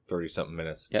creator for 30-something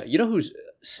minutes. Yeah, you know who's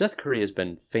Seth Curry has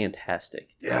been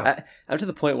fantastic. Yeah, I'm to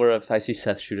the point where if I see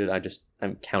Seth shoot it,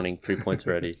 I'm counting 3 points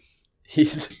already.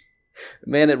 He's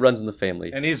man, it runs in the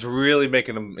family, and he's really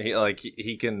making him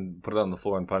he can put it on the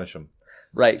floor and punish him.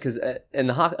 Right, because and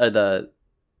the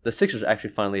Sixers are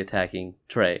actually finally attacking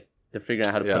Trey. They're figuring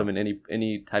out how to put him in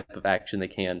any type of action they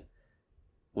can,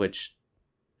 which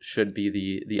should be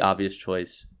the obvious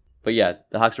choice. But yeah,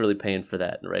 the Hawks are really paying for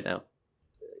that right now.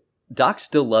 Doc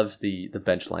still loves the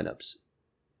bench lineups,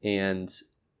 and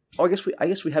I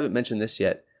guess we haven't mentioned this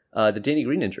yet. The Danny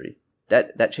Green injury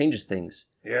that changes things.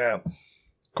 Yeah,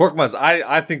 Korkmaz,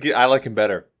 I think I like him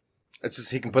better. It's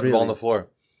just he can put the ball on the floor.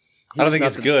 I don't think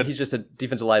he's good. He's just a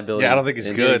defensive liability. Yeah, I don't think he's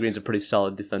good. Danny Green's a pretty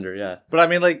solid defender. Yeah, but I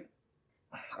mean,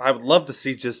 I would love to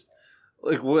see just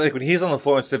like when he's on the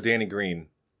floor instead of Danny Green,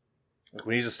 like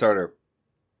when he's a starter.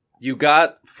 You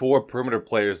got 4 perimeter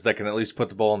players that can at least put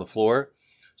the ball on the floor.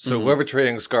 So whoever Trae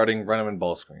Young's guarding, run him in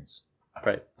ball screens.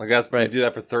 Right. Like that's right. You do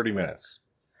that for 30 minutes.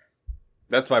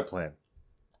 That's my plan.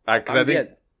 I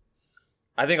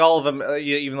think all of them.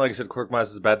 Even like I said, Korkmaz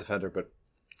is a bad defender, but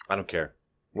I don't care.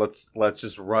 Let's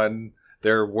just run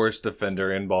their worst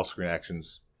defender in ball screen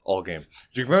actions all game.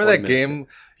 Do you remember that game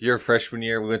your freshman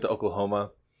year? We went to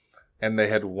Oklahoma, and they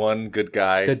had one good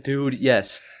guy. The dude,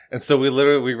 yes. And so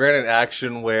we ran an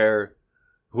action where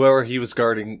whoever he was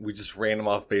guarding, we just ran him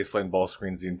off baseline ball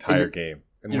screens the entire game.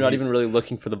 And you're not even really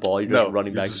looking for the ball. You're just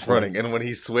running back. Just running. And when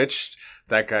he switched,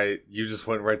 that guy, you just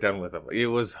went right down with him. It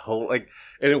was and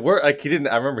it worked. Like I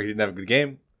remember he didn't have a good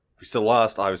game. We still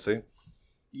lost, obviously.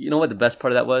 You know what the best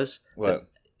part of that was? What?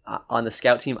 On the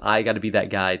scout team, I got to be that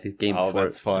guy the game before. Oh,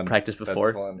 that's fun. Practice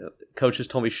before. That's fun. Coaches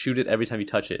told me shoot it every time you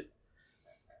touch it.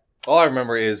 All I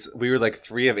remember is we were like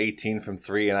 3 of 18 from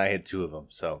 3, and I hit 2 of them.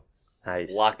 So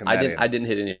nice. Locking that in. I didn't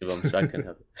hit any of them, so I couldn't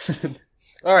have it.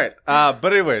 All right.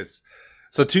 But anyways,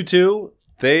 so 2-2.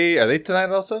 Are they tonight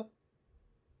also?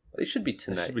 They should be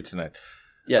tonight.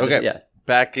 Yeah. Okay. Yeah.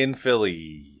 Back in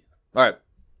Philly. All right.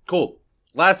 Cool.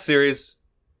 Last series.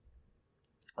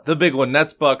 The big one,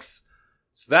 Nets Bucks.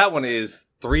 So that one is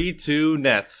 3-2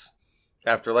 Nets.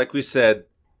 After, like we said,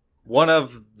 one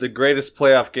of the greatest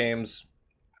playoff games.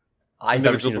 I've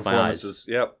never seen performances.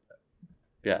 Yep.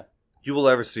 Yeah. You will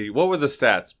ever see. What were the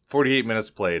stats? 48 minutes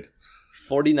played.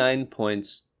 49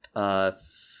 points, 10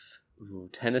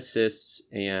 assists,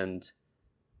 and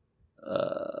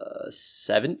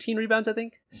 17 rebounds, I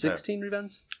think. 16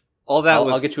 rebounds. All that.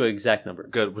 I'll get you an exact number.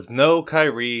 Good. With no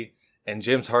Kyrie, and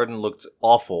James Harden looked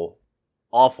awful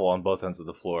on both ends of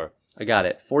the floor. I got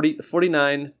it.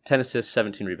 49, 10 assists,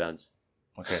 17 rebounds.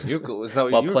 Okay.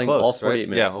 While playing close, all 48 right?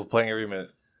 minutes. Yeah, while playing every minute.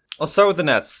 I'll start with the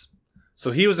Nets.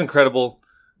 So he was incredible.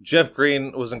 Jeff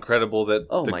Green was incredible.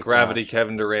 The gravity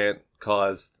Kevin Durant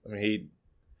caused. I mean,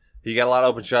 he got a lot of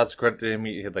open shots. Credit to him.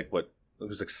 He had it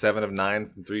was 7 of 9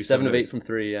 from 3. 7 of 8 from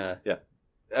 3, yeah. Yeah.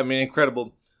 I mean,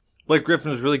 incredible. Blake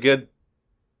Griffin was really good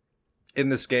in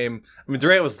this game. I mean,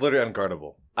 Durant was literally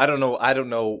unguardable. I don't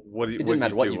know what you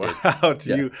do. How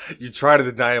do you try to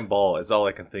deny him ball is all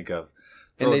I can think of.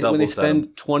 When they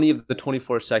spend 20 of the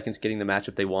 24 seconds getting the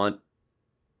matchup they want,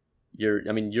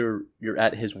 you're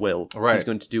at his will. Right. He's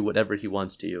going to do whatever he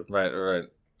wants to you. Right.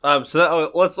 Let's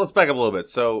back up a little bit.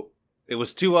 So it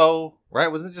was 2-0,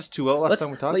 right? Wasn't it just 2-0 last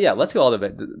time we talked? Yeah, let's go all the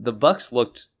way. The Bucks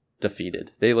looked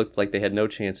defeated. They looked like they had no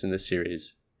chance in this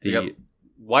series. They got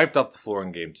wiped off the floor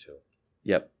in Game 2.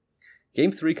 Yep.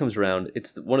 Game 3 comes around.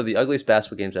 It's one of the ugliest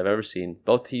basketball games I've ever seen.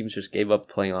 Both teams just gave up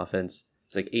playing offense.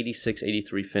 Like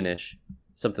 86-83 finish.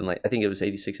 I think it was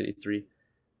 86-83.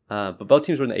 But both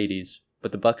teams were in the 80s.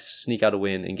 But the Bucks sneak out a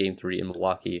win in Game 3 in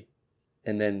Milwaukee.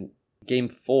 And then Game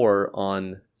 4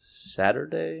 on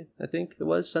Saturday, I think it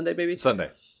was. Sunday, maybe? Sunday.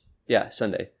 Yeah,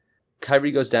 Sunday.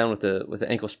 Kyrie goes down with an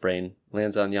ankle sprain.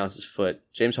 Lands on Giannis' foot.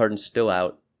 James Harden's still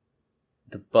out.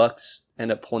 The Bucks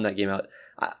end up pulling that game out.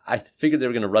 I figured they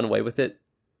were going to run away with it.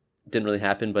 didn't really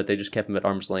happen, but they just kept him at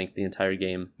arm's length the entire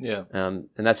game. Yeah. And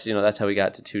that's how we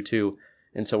got to 2-2.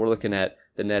 And so we're looking at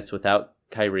the Nets without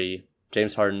Kyrie,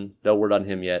 James Harden, no word on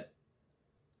him yet.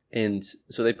 And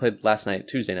so they played last night,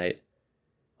 Tuesday night.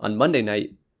 On Monday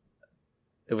night,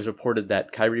 it was reported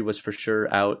that Kyrie was for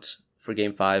sure out for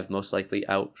Game 5, most likely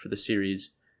out for the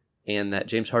series, and that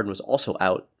James Harden was also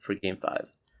out for Game 5.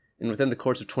 And within the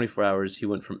course of 24 hours, he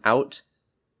went from out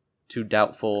to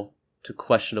doubtful to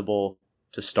questionable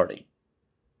to starting.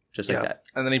 Just like that.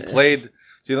 And then he played,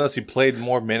 do you notice he played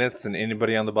more minutes than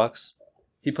anybody on the Bucks?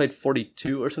 He played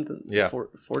 42 or something? Yeah.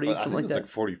 40, Well, something like that? Like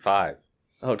 45.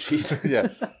 Oh, jeez. Yeah.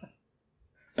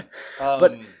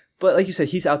 But like you said,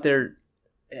 he's out there,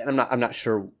 and I'm not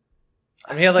sure.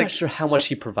 I mean, I'm not sure how much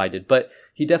he provided, but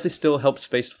he definitely still helped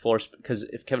space the floor because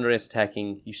if Kevin Durant's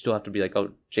attacking, you still have to be like,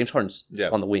 oh, James Harden's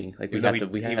on the wing. Like we have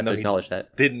to acknowledge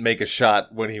that. Didn't make a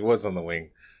shot when he was on the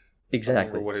wing.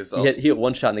 Exactly. What his, he hit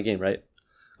one shot in the game, right?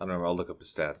 I don't remember. I'll look up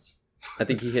his stats. I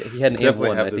think he had an and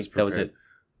one. I think that was it.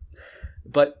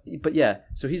 But yeah,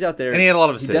 so he's out there, and he had a lot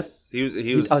of assists.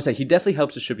 He was. I would say he definitely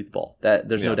helps distribute the ball. That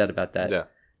there's no doubt about that. Yeah.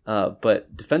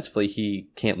 But defensively, he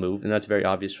can't move, and that's very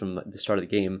obvious from the start of the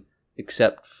game,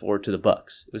 except for to the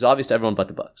Bucks. It was obvious to everyone but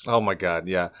the Bucks. Oh my God,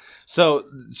 yeah. So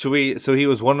should we? So he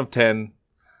was 1 of 10.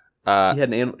 He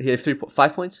had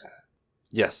 5 points.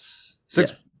 Yes,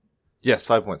 6. Yeah. Yes,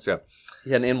 5 points. Yeah.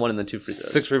 He had an and one and then 2 free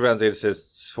throws. 6 rebounds, 8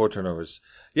 assists, 4 turnovers.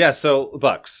 Yeah. So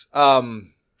Bucks.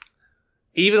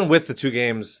 Even with the 2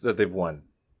 games that they've won,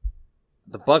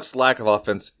 the Bucks' lack of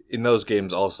offense in those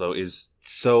games also is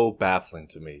so baffling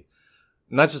to me.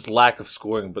 Not just lack of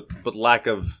scoring, but lack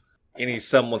of any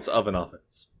semblance of an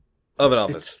offense.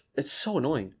 It's so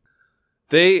annoying.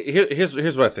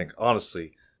 Here's what I think.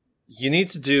 Honestly, you need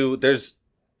to do. There's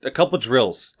a couple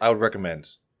drills I would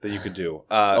recommend that you could do.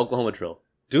 Oklahoma drill.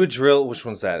 Do a drill. Which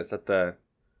one's that? Is that the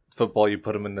football you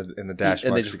put them in the dash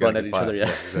and marks? they just run at each other. Yeah,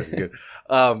 exactly.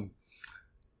 Good.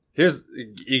 Here's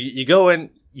you go in,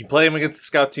 you play them against the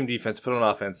scout team defense, put on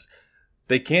offense.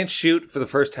 They can't shoot for the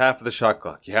first half of the shot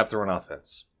clock. You have to run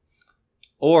offense.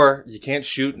 Or you can't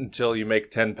shoot until you make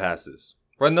 10 passes.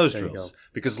 Run those drills.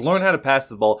 Because learn how to pass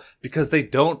the ball, because they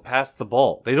don't pass the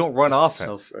ball. They don't run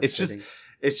offense. So it's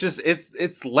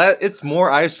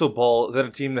more ISO ball than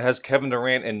a team that has Kevin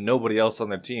Durant and nobody else on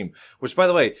their team. Which, by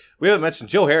the way, we haven't mentioned,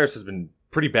 Joe Harris has been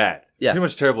pretty bad. Yeah. Pretty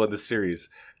much terrible in this series.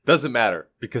 Doesn't matter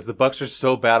because the Bucks are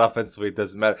so bad offensively. It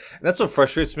doesn't matter, and that's what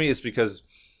frustrates me is because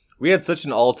we had such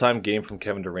an all-time game from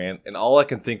Kevin Durant, and all I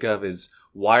can think of is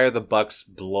why are the Bucks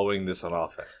blowing this on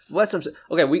offense? Well,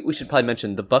 okay, we should probably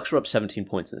mention the Bucks were up 17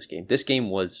 points in this game. This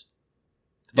game was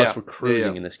the Bucks were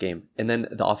cruising in this game, and then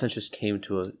the offense just came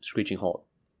to a screeching halt,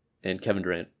 and Kevin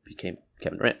Durant became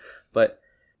Kevin Durant. But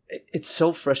it's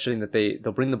so frustrating that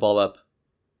they'll bring the ball up,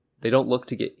 they don't look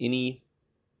to get any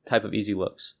type of easy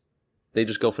looks. They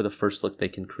just go for the first look they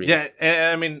can create. Yeah, and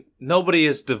I mean, nobody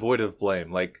is devoid of blame.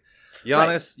 Like,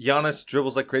 Giannis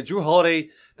dribbles like crazy. Drew Holiday,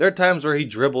 there are times where he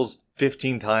dribbles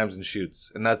 15 times and shoots,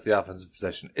 and that's the offensive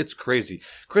possession. It's crazy.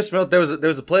 Chris Middleton, there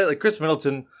was a play, like Chris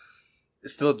Middleton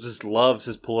still just loves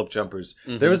his pull-up jumpers.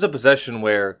 Mm-hmm. There was a possession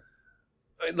where,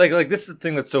 like this is the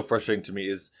thing that's so frustrating to me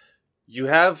is you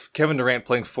have Kevin Durant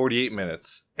playing 48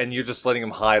 minutes, and you're just letting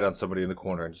him hide on somebody in the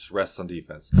corner and just rest on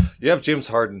defense. You have James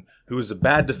Harden, who is a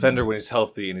bad defender when he's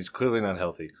healthy, and he's clearly not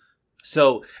healthy.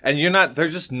 So, and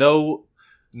there's just no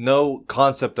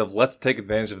concept of let's take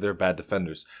advantage of their bad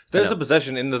defenders. There's a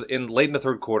possession in late in the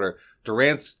third quarter.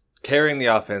 Durant's carrying the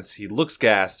offense. He looks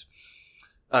gassed.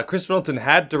 Chris Middleton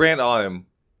had Durant on him,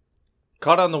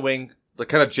 caught on the wing, the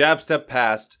kind of jab step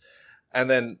past, and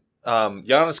then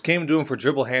Giannis came to him for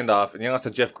dribble handoff, and Giannis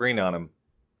had Jeff Green on him.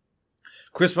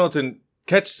 Chris Middleton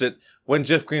catches it when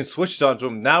Jeff Green switches onto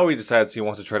him. Now he decides he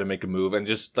wants to try to make a move and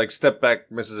just like step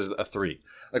back, misses a 3.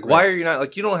 Like, why are you not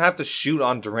like you don't have to shoot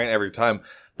on Durant every time,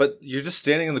 but you're just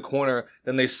standing in the corner.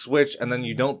 Then they switch, and then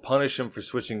you don't punish him for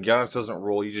switching. Giannis doesn't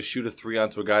roll. You just shoot a 3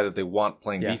 onto a guy that they want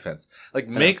playing defense. Like,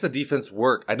 make the defense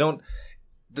work.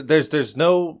 There's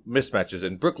no mismatches.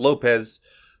 And Brook Lopez,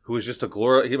 who is just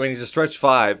he's a stretch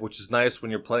 5, which is nice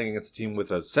when you're playing against a team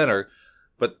with a center,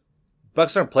 but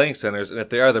Bucks aren't playing centers, and if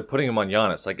they are, they're putting him on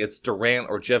Giannis. Like, it's Durant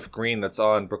or Jeff Green that's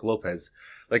on Brook Lopez.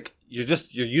 Like, you're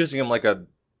using him like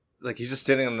he's just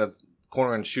standing in the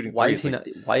corner and shooting threes.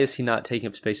 Why is he not taking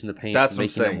up space in the paint? That's and what I'm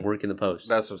making saying. Him work in the post.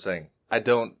 That's what I'm saying. I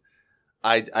don't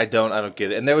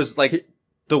get it. And there was like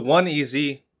the one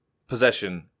easy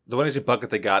possession, the one easy bucket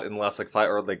they got in the last like 5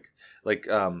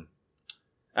 or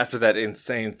after that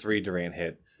insane 3 Durant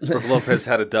hit. Brook Lopez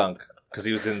had a dunk because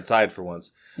he was inside for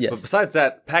once. Yes. But besides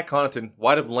that, Pat Connaughton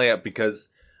wide open layup because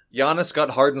Giannis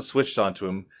got Harden switched onto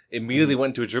him, immediately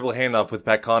went into a dribble handoff with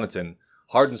Pat Connaughton.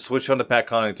 Harden switched onto Pat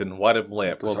Connaughton, wide open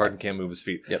layup because Harden can't move his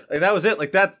feet. Yep. And that was it.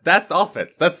 Like that's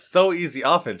offense. That's so easy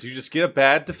offense. You just get a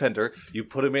bad defender, you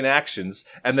put him in actions,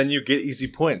 and then you get easy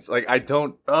points. Like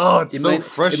it's so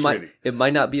frustrating. It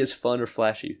might not be as fun or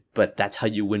flashy, but that's how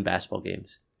you win basketball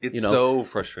games. It's so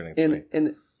frustrating to me.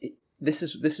 And this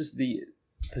is the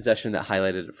possession that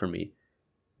highlighted it for me.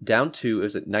 Down to,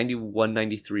 is it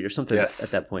 91-93 or something at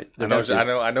that point? I know what you're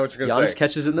going to say. Giannis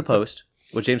catches in the post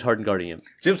with James Harden guarding him.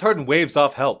 James Harden waves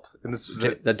off help. And this was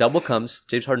the double comes.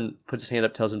 James Harden puts his hand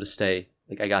up, tells him to stay.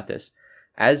 Like, I got this.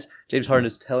 As James Harden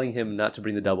is telling him not to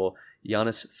bring the double,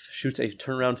 Giannis shoots a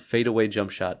turnaround fadeaway jump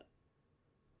shot.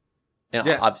 And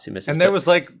obviously misses. And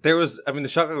the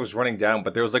shot clock was running down,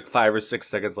 but there was like 5 or 6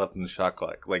 seconds left in the shot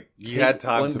clock. Like, you had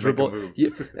time to dribble. Make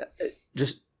a move.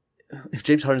 Just, if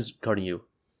James Harden's guarding you,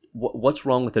 what's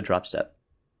wrong with the drop step?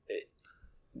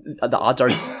 The odds are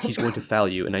he's going to foul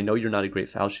you, and I know you're not a great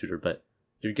foul shooter, but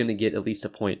you're going to get at least a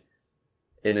point,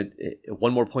 and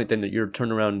one more point than your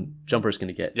turnaround jumper is going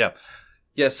to get.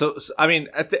 Yeah. So I mean,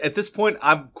 at this point,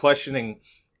 I'm questioning: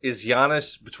 is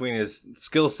Giannis, between his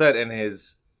skill set and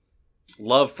his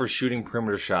love for shooting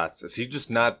perimeter shots, is he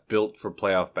just not built for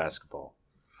playoff basketball?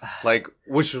 Like,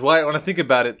 which is why when I think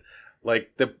about it,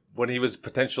 like when he was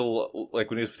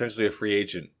potentially a free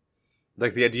agent.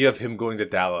 Like, the idea of him going to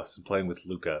Dallas and playing with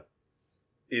Luka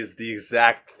is the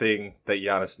exact thing that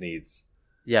Giannis needs.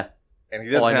 Yeah. And he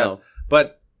doesn't have...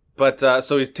 But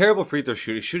so he's terrible free throw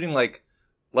shooting. He's shooting, like,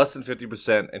 less than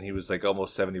 50%, and he was, like,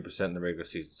 almost 70% in the regular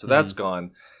season. So that's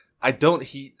gone.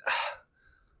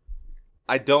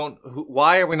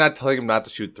 Why are we not telling him not to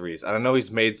shoot threes? I don't know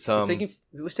he's made some... He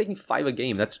was taking 5 a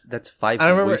game. That's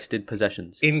 5 wasted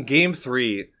possessions. In Game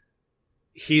 3,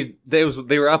 they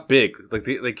were up big. Like,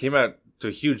 they came out to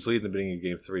a huge lead in the beginning of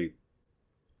Game 3.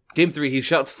 Game 3, he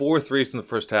shot 4 threes in the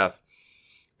first half.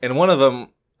 And one of them,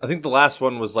 I think the last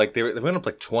one was like, they went up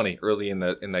like 20 early in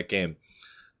that game.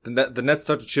 The Nets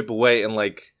start to chip away, and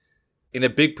like, in a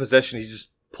big possession, he just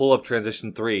pull up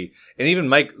transition 3. And even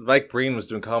Mike Breen was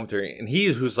doing commentary, and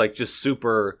who's like just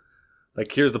super,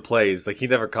 like, here's the plays. Like, he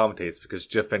never commentates because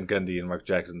Jeff Van Gundy and Mark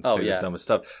Jackson say the dumbest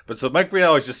stuff. But so Mike Breen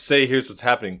always just say, here's what's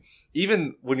happening.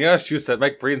 Even when Giannis shoots that,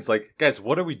 Mike Breen's like, guys,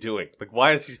 what are we doing? Like,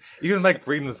 why is he... Even Mike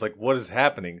Breen was like, what is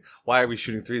happening? Why are we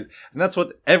shooting threes? And that's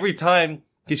what, every time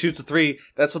he shoots a 3,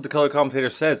 that's what the color commentator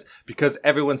says. Because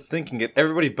everyone's thinking it.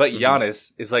 Everybody but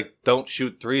Giannis is like, don't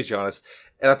shoot threes, Giannis.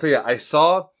 And I'll tell you, I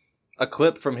saw a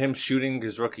clip from him shooting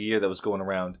his rookie year that was going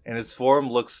around. And his form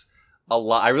looks a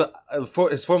lot...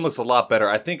 his form looks a lot better.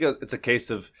 I think it's a case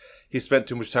of he spent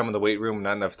too much time in the weight room and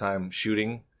not enough time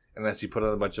shooting. And as he put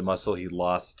on a bunch of muscle, he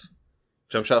lost...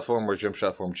 jump shot form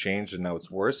changed, and now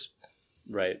it's worse.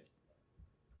 Right.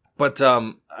 But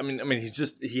I mean,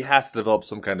 he has to develop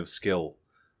some kind of skill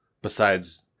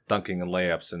besides dunking and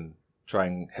layups and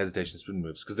trying hesitation spin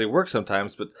moves, because they work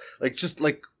sometimes. But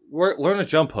learn a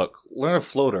jump hook, learn a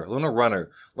floater, learn a runner,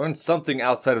 learn something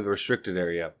outside of the restricted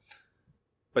area,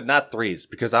 but not threes,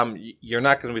 because you're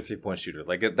not going to be a 3-point shooter.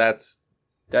 Like that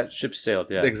ship sailed.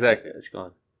 Yeah, exactly. It's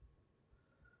gone.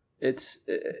 It's.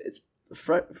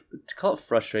 To call it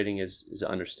frustrating is an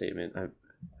understatement.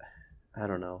 I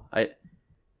don't know.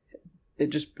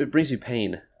 It brings me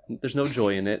pain. There's no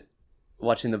joy in it.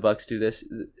 Watching the Bucks do this,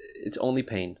 it's only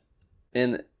pain.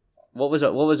 And what was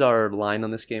our line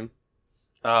on this game?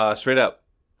 Straight up,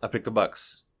 I picked the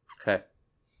Bucks. Okay.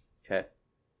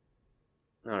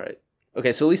 All right.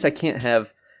 Okay, so at least I can't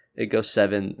have it go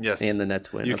 7 and the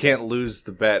Nets win. You can't lose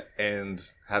the bet and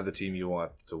have the team you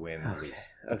want to win.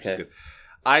 Okay.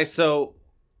 A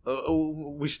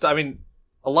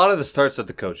lot of this starts at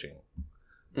the coaching,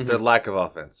 their lack of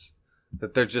offense.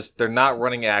 That they're not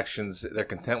running actions. They're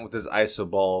content with this ISO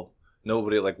ball.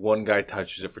 Nobody, like, one guy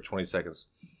touches it for 20 seconds.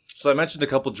 So I mentioned a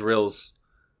couple drills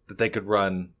that they could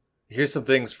run. Here's some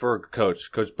things for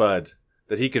Coach Bud,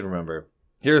 that he can remember.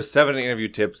 Here are 7 interview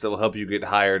tips that will help you get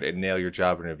hired and nail your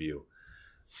job interview.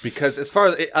 Because as far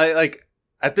as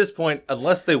at this point,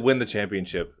 unless they win the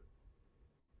championship,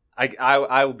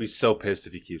 I will be so pissed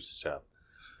if he keeps his job.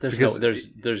 He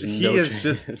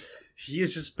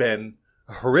has just been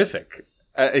horrific.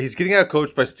 He's getting out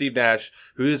coached by Steve Nash,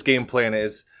 whose game plan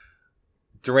is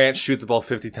Durant shoot the ball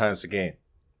 50 times a game.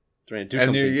 Durant, do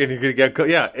something. And you're gonna get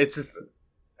it's just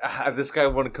this guy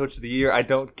won a Coach of the Year. I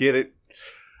don't get it.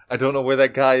 I don't know where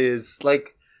that guy is.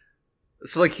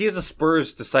 He is a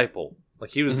Spurs disciple.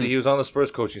 Like, he was on the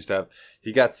Spurs coaching staff.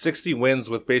 He got 60 wins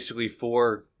with basically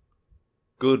 5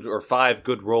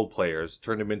 good role players,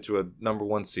 turned him into a number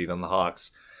 1 seed on the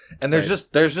Hawks. And there's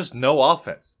just no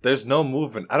offense. There's no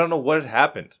movement. I don't know what had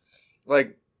happened.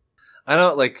 Like, I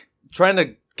know, like, trying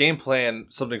to game plan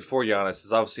something for Giannis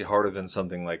is obviously harder than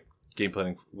something like game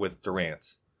planning with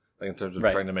Durant, like in terms of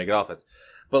trying to make an offense.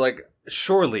 But, like,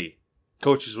 surely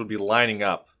coaches would be lining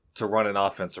up to run an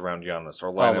offense around Giannis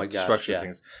or line up to structure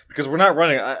things. Because we're not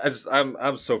running.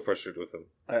 I'm so frustrated with him.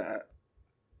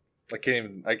 I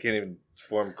can't even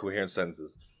form coherent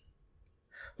sentences.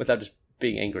 Without just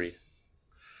being angry.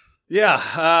 Yeah,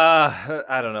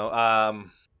 I don't know.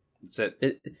 That's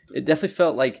it. It definitely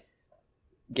felt like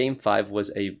Game 5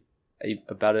 was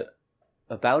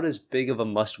about as big of a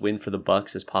must-win for the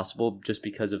Bucks as possible, just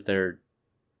because of their,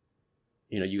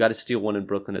 you got to steal one in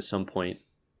Brooklyn at some point.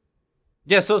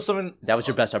 Yeah, so something that was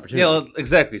your best opportunity. Yeah,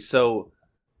 exactly. So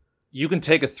you can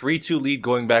take a 3-2 lead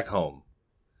going back home.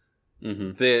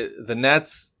 Mm-hmm. The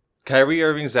Nets, Kyrie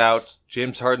Irving's out,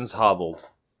 James Harden's hobbled,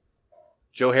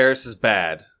 Joe Harris is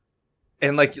bad,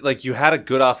 and like you had a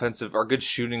good offensive or good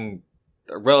shooting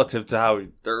relative to how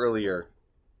the earlier,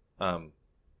 some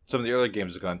of the earlier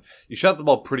games have gone. You shot the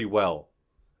ball pretty well,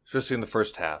 especially in the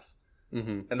first half,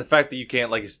 mm-hmm. and the fact that you can't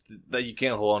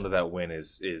hold on to that win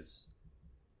is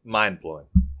mind blowing.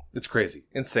 It's crazy,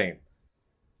 insane.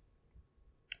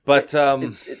 But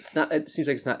it's not. It seems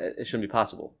like it's not. It shouldn't be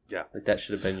possible. Yeah, like that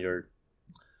should have been your.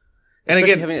 And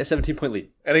again, having a 17-point lead.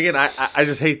 And again, I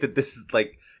just hate that this is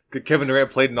like Kevin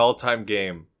Durant played an all-time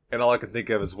game, and all I can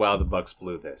think of is, wow, the Bucks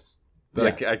blew this.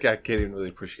 But I can't even really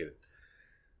appreciate it.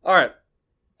 All right,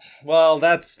 well,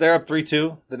 they're up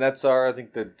 3-2. The Nets are, I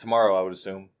think, tomorrow. I would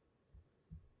assume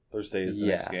Thursday is the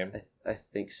next game. I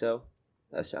think so.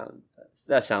 That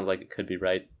sounds like it could be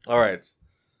right. All right.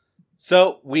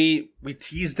 So we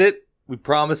teased it, we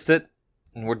promised it,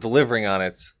 and we're delivering on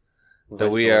it. That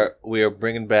we are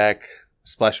bringing back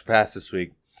Splash Pass this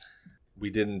week. We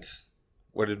didn't.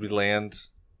 Where did we land?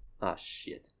 Ah,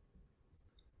 shit.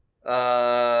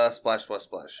 Splash.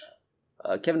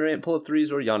 Kevin Durant pull up threes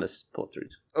or Giannis pull up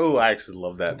threes. Oh, I actually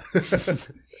love that.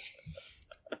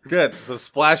 Good. So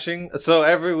splashing. So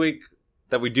every week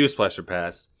that we do Splash or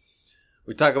Pass,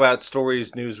 we talk about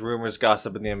stories, news, rumors,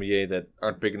 gossip in the NBA that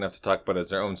aren't big enough to talk about as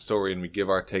their own story, and we give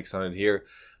our takes on it here.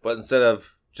 But instead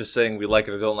of just saying we like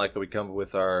it or don't like it, we come up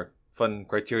with our fun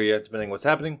criteria depending on what's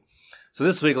happening. So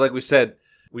this week, like we said,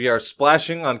 we are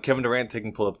splashing on Kevin Durant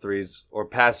taking pull-up threes or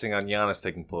passing on Giannis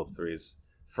taking pull-up threes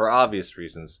for obvious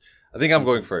reasons. I think I'm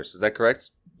going first. Is that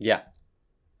correct? Yeah.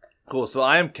 Cool. So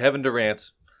I am Kevin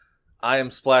Durant. I am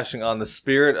splashing on the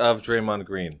spirit of Draymond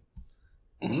Green.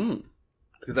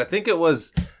 Because I think it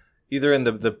was either in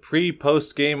the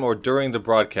pre-post game or during the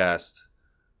broadcast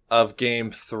of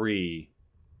Game 3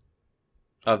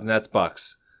 of Nets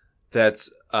Bucks that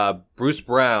Bruce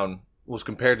Brown was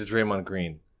compared to Draymond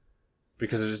Green,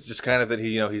 because it's just kind of that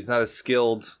he's not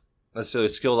necessarily a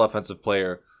skilled offensive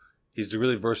player. He's a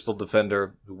really versatile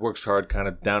defender who works hard, kind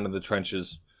of down in the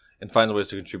trenches, and finds ways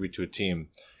to contribute to a team.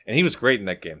 And he was great in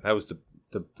that game. That was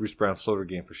the Bruce Brown floater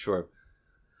game for sure.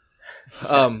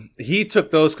 He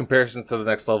took those comparisons to the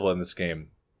next level in this game.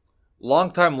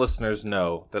 Longtime listeners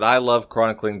know that I love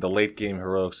chronicling the late game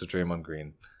heroics of Draymond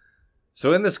Green.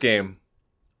 So in this game,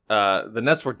 the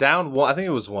Nets were down one. I think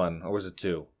it was one, or was it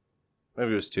two?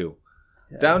 Maybe it was two.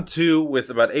 Yeah. Down 2 with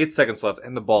about 8 seconds left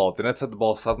in the ball. The Nets had the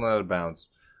ball suddenly out of bounds.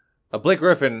 Blake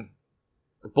Griffin,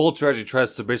 the Bull strategy,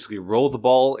 tries to basically roll the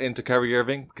ball into Kyrie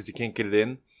Irving because he can't get it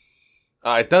in.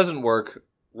 It doesn't work.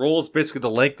 Rolls basically the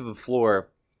length of the floor,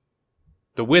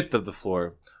 the width of the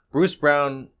floor. Bruce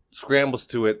Brown scrambles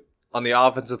to it on the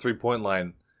offensive three-point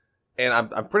line, and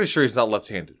I'm pretty sure he's not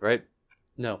left-handed, right?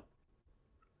 No.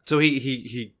 So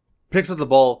he picks up the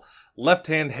ball, left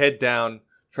hand, head down,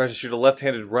 tries to shoot a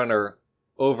left-handed runner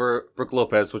over Brook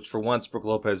Lopez, which for once Brook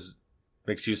Lopez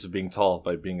makes use of being tall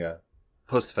by being a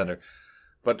post defender.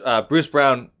 But Bruce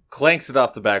Brown clanks it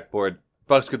off the backboard.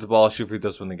 Bucks get the ball, shoot free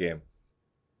throws, win the game.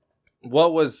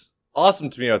 What was awesome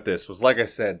to me about this was, like I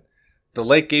said, the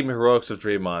late game heroics of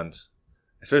Draymond,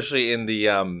 especially in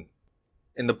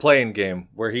the play-in game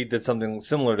where he did something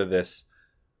similar to this,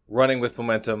 running with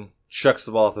momentum, chucks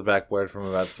the ball off the backboard from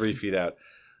about 3 feet out.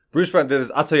 Bruce Brown did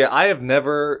this. I'll tell you, I have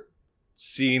never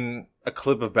seen a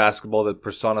clip of basketball that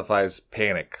personifies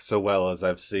panic so well as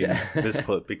I've seen this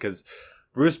clip, because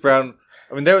Bruce Brown,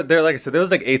 I mean, there, like I said, there was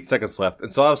like 8 seconds left,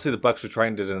 and so obviously the Bucks were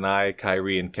trying to deny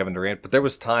Kyrie and Kevin Durant, but there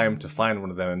was time to find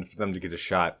one of them and for them to get a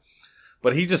shot.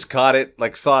 But he just caught it,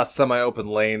 like saw a semi-open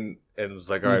lane, and was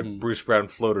like, all right, Bruce Brown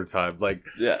floater time. Like,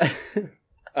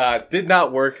 did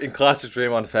not work in classic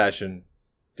Draymond fashion.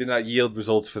 Did not yield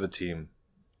results for the team.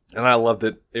 And I loved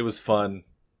it. It was fun.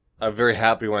 I'm very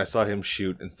happy when I saw him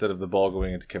shoot instead of the ball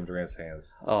going into Kevin Durant's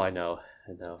hands. Oh, I know.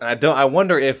 And I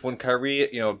wonder if when Kyrie,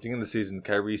 beginning of the season,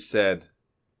 Kyrie said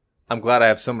I'm glad I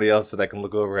have somebody else that I can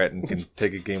look over at and can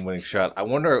take a game-winning shot. I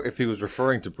wonder if he was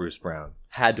referring to Bruce Brown.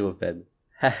 Had to have been.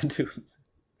 Had to.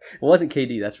 It wasn't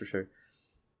KD, that's for sure.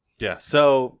 Yeah,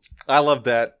 so I love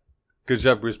that. Good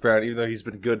job, Bruce Brown. Even though he's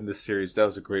been good in this series, that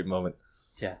was a great moment.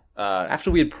 Yeah.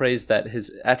 After we had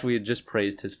just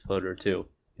praised his floater too.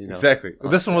 Exactly.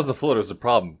 Well, this one was the floater. It was a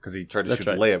problem because he tried to shoot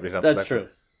a layup. That's true.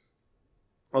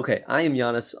 Okay, I am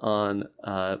Giannis on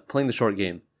playing the short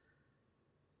game,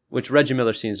 which Reggie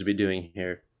Miller seems to be doing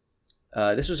here.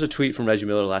 This was a tweet from Reggie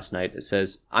Miller last night. It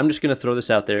says, "I'm just going to throw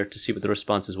this out there to see what the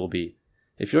responses will be.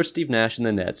 If you're Steve Nash in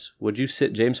the Nets, would you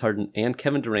sit James Harden and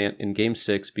Kevin Durant in Game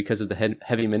 6 because of the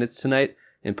heavy minutes tonight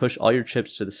and push all your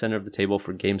chips to the center of the table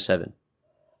for Game 7?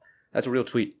 That's a real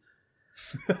tweet.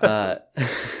 But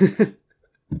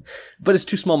it's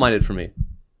too small-minded for me.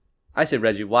 I say,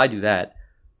 Reggie, why do that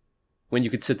when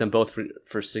you could sit them both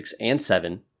for 6 and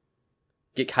 7,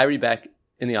 get Kyrie back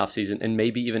in the offseason, and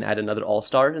maybe even add another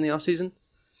all-star in the offseason?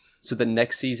 So that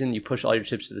next season you push all your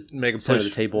chips to the center of the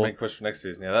table. Make a push for next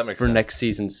season. Yeah, that makes sense. For next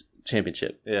season's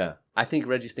championship. Yeah. I think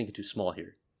Reggie's thinking too small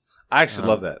here. I actually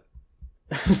love that.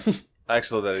 I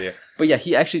actually love that idea. But yeah,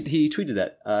 he tweeted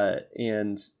that,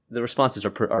 and the responses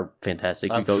are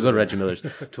fantastic. You go to Reggie Miller's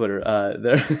Twitter.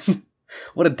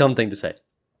 What a dumb thing to say.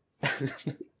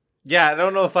 Yeah, I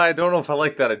don't know if I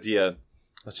like that idea.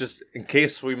 Let's just, in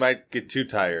case we might get too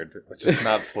tired, let's just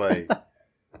not play.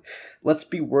 Let's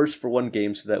be worse for one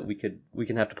game so that we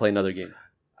can have to play another game.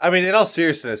 I mean, in all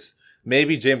seriousness,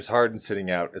 maybe James Harden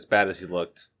sitting out, as bad as he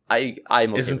looked, I'm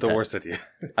okay isn't the worst idea.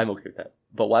 I'm okay with that.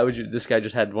 But why would you? This guy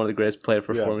just had one of the greatest player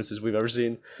performances we've ever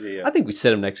seen. Yeah. I think we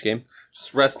sit him next game.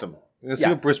 Just rest him. Let's see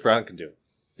what Bruce Brown can do.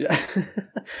 Yeah,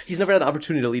 he's never had an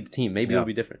opportunity to lead the team. Maybe it'll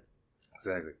be different.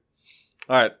 Exactly.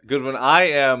 All right, good one. I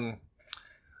am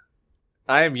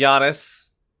Giannis.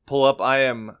 Pull up. I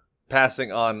am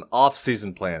passing on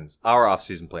off-season plans. Our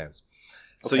off-season plans.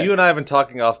 So you and I have been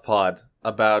talking off pod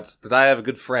about that. I have a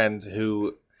good friend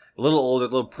who, a little older, a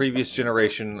little previous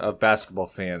generation of basketball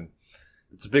fan.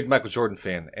 It's a big Michael Jordan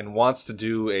fan and wants to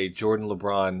do a Jordan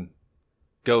LeBron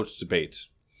GOAT debate.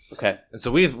 Okay. And so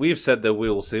we've said that we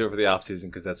will save it for the offseason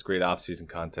because that's great offseason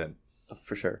content.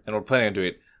 For sure. And we're planning on doing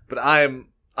it. But I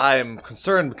am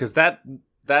concerned because that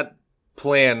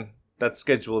plan, that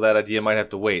schedule, that idea might have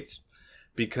to wait.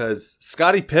 Because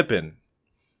Scottie Pippen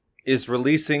is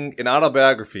releasing an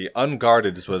autobiography,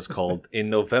 Unguarded is what it's called, in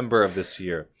November of this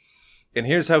year. And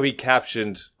here's how he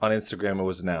captioned on Instagram it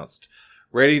was announced.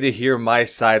 "Ready to hear my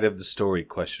side of the story, ?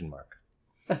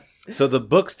 So the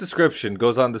book's description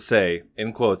goes on to say,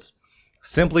 in quotes,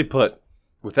 "Simply put,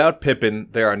 without Pippen,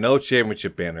 there are no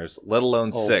championship banners, let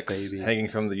alone 6, hanging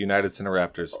from the United Center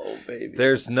rafters. Oh, baby.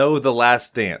 There's no The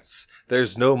Last Dance.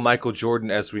 There's no Michael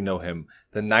Jordan as we know him.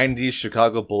 The 90s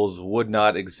Chicago Bulls would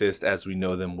not exist as we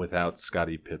know them without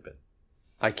Scottie Pippen."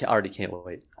 I already can't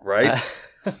wait. Right?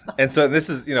 And so this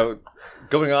is,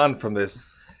 going on from this.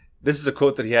 This is a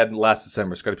quote that he had last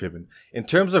December, Scottie Pippen. "In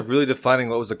terms of really defining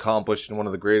what was accomplished in one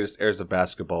of the greatest eras of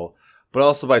basketball, but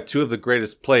also by two of the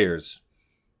greatest players,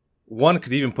 one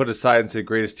could even put aside and say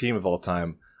greatest team of all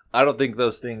time. I don't think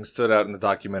those things stood out in the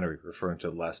documentary," referring to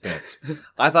The Last Dance.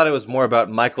 "I thought it was more about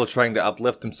Michael trying to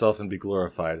uplift himself and be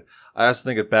glorified. I also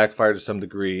think it backfired to some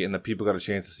degree and that people got a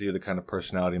chance to see the kind of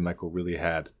personality Michael really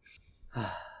had."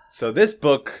 So this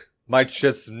book might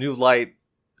shed some new light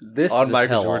on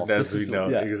Michael Jordan as we know.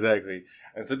 Yeah. Exactly.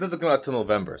 And so it doesn't come out till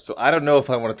November. So I don't know if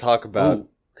I want to talk about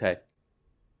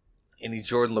any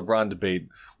Jordan LeBron debate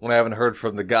when I haven't heard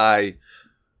from the guy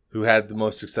who had the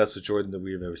most success with Jordan that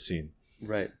we've ever seen.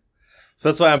 Right. So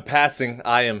that's why I'm passing.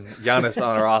 I am Giannis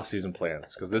on our off-season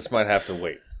plans because this might have to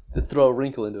wait. To throw a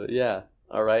wrinkle into it. Yeah.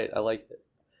 All right. I like it.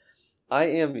 I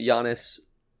am Giannis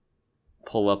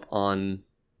pull up on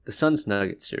the Suns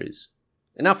Nuggets series.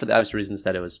 And not for the obvious reasons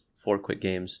that it was 4 quick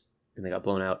games and they got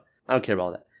blown out. I don't care about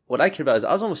all that. What I care about is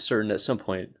I was almost certain at some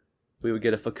point we would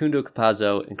get a Facundo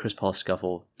Campazzo and Chris Paul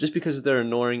scuffle just because of their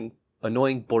annoying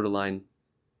borderline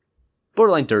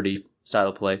dirty style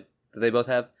of play that they both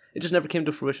have. It just never came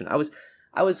to fruition. I would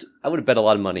have bet a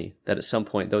lot of money that at some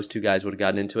point those two guys would have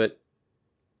gotten into it,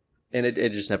 and it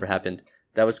just never happened.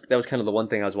 That was kind of the one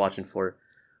thing I was watching for.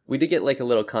 We did get like a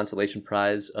little consolation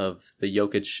prize of the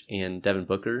Jokic and Devin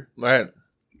Booker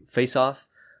face off,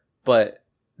 but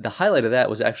the highlight of that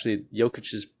was actually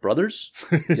Jokic's brothers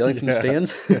yelling from the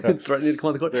stands, threatening to come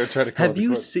on the court. They were trying to come on the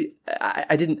court. Seen?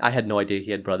 I had no idea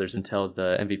he had brothers until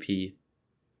the MVP.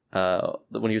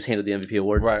 When he was handed the MVP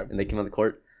award, and they came on the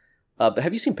court. But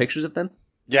have you seen pictures of them?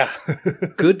 Yeah.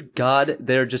 Good God,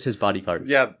 they're just his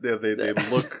bodyguards. Yeah, they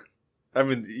look. I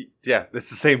mean, yeah, it's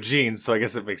the same genes, so I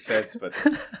guess it makes sense. But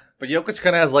But Jokic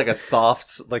kind of has like a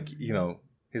soft, like, he's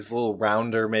a little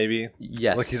rounder maybe.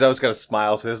 Yes. Like he's always got a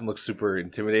smile, so he doesn't look super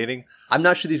intimidating. I'm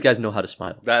not sure these guys know how to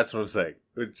smile. That's what I'm saying,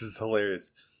 which is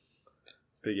hilarious.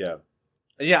 But yeah.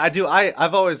 Yeah, I do.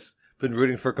 I've always been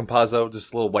rooting for Campazzo,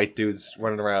 just little white dudes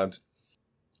running around.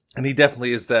 And he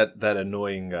definitely is that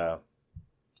annoying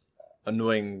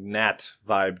gnat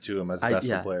vibe to him as a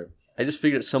basketball player. I just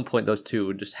figured at some point those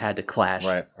two just had to clash.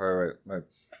 Right.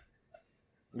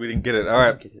 We didn't get it. All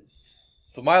right.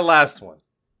 So my last one.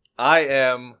 I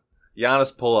am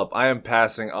Giannis pull-up. I am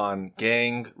passing on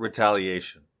gang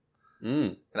retaliation.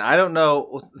 And I don't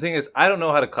know. The thing is, I don't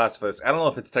know how to classify this. I don't know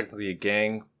if it's technically a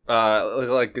gang,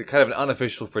 like kind of an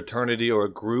unofficial fraternity or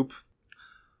a group.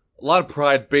 A lot of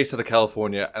pride based out of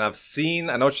California. And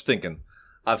I know what you're thinking.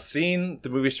 I've seen the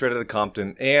movie Straight Outta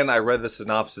Compton, and I read the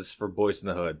synopsis for Boys in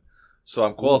the Hood. So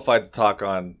I'm qualified to talk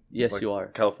on you are.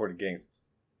 California gangs.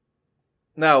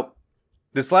 Now,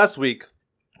 this last week,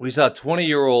 we saw a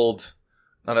 20-year-old,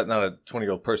 not a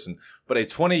 20-year-old person, but a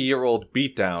 20-year-old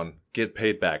beatdown get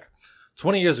paid back.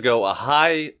 20 years ago, a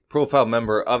high-profile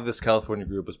member of this California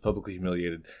group was publicly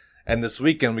humiliated. And this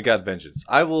weekend, we got vengeance.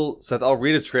 I'll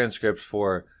read a transcript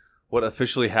for what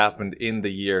officially happened in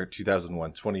the year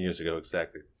 2001, 20 years ago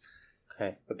exactly.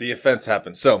 Okay. But the offense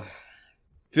happened. So,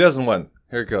 2001,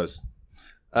 here it goes.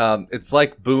 It's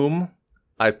like boom.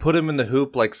 I put him in the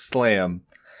hoop like slam.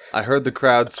 I heard the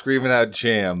crowd screaming out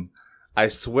jam. I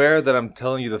swear that I'm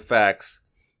telling you the facts,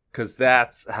 because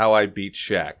that's how I beat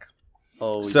Shaq.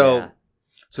 So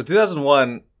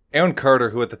 2001, Aaron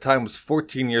Carter, who at the time was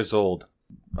 14 years old,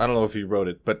 I don't know if he wrote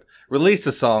it, but released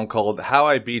a song called How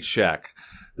I Beat Shaq,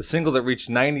 the single that reached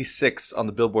 96 on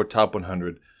the Billboard Top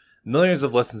 100. Millions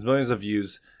of listens, millions of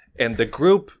views, and the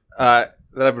group that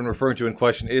I've been referring to in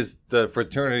question is the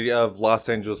fraternity of Los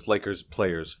Angeles Lakers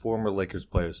players, former Lakers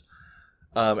players.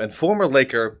 And former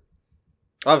Laker,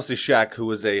 obviously Shaq, who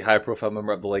was a high-profile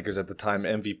member of the Lakers at the time,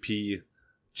 MVP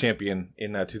champion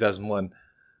in 2001.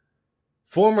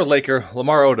 Former Laker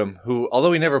Lamar Odom, who,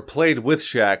 although he never played with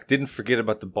Shaq, didn't forget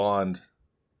about the bond,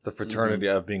 the fraternity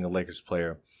of being a Lakers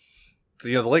player. So,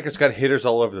 the Lakers got hitters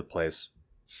all over the place.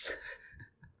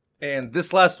 And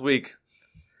this last week,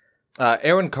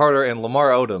 Aaron Carter and Lamar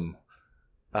Odom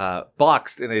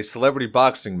boxed in a celebrity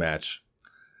boxing match.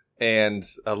 And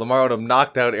Lamar Odom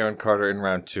knocked out Aaron Carter in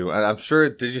round 2. And I'm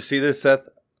sure, did you see this, Seth?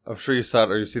 I'm sure you saw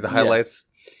it, or you see the highlights?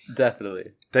 Yes,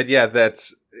 definitely.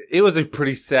 It was a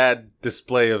pretty sad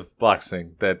display of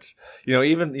boxing. That,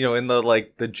 even, in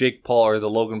the Jake Paul or the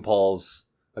Logan Pauls,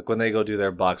 like when they go do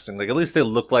their boxing, like at least they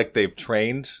look like they've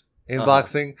trained in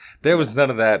boxing. There was none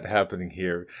of that happening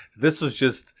here. This was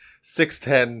just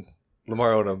 6'10"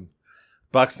 Lamar Odom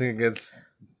boxing against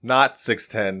not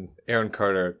 6'10" Aaron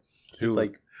Carter, who it's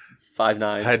like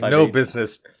 5'9", had 5'8". no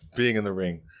business being in the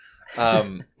ring.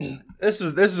 This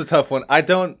was a tough one. I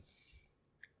don't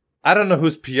know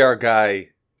whose PR guy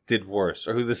did worse,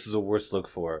 or who this is a worse look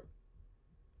for.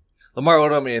 Lamar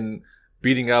Odom in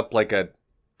beating up like a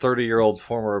 30-year-old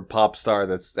former pop star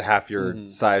that's half your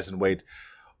size and weight,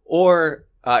 or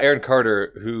Aaron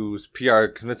Carter, whose PR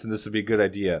convinced him this would be a good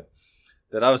idea.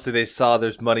 That obviously they saw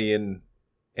there's money in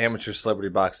amateur celebrity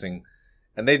boxing,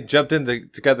 and they jumped in to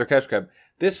get their cash grab.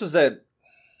 I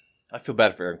feel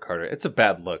bad for Aaron Carter. It's a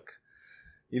bad look.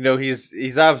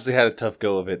 He's obviously had a tough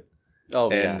go of it.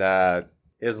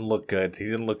 He doesn't look good. He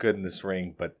didn't look good in this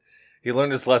ring, but he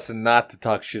learned his lesson not to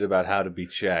talk shit about how to beat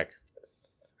Shaq.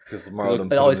 Because Lamar Odom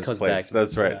put him in his place.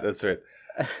 That's right. Yeah. That's right.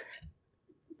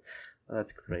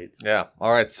 That's great. Yeah.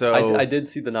 All right. So I did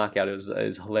see the knockout. It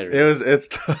was hilarious. It's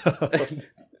tough.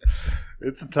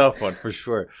 It's a tough one for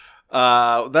sure.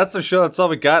 That's our show. That's all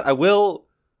we got. I will.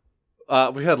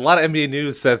 We had a lot of NBA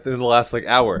news, Seth, in the last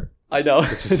hour. I know.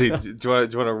 Let's just see. Do you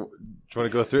want to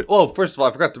go through it? Oh, first of all,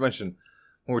 I forgot to mention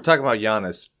when we're talking about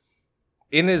Giannis.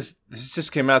 This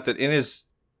just came out that in his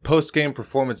post-game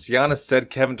performance, Giannis said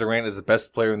Kevin Durant is the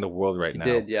best player in the world right now.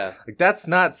 He did, yeah. That's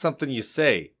not something you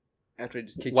say after he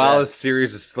just kicked while this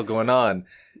series is still going on.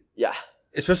 Yeah.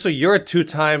 Especially you're a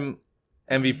 2-time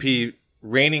MVP,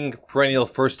 reigning perennial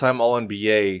first-time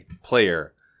All-NBA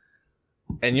player,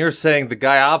 and you're saying the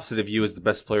guy opposite of you is the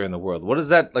best player in the world. What is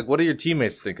that like? What do your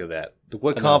teammates think of that?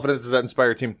 What confidence does that inspire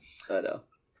your team? I know.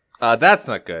 That's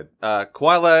not good.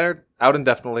 Kawhi Leonard out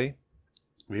indefinitely.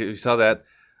 We saw that.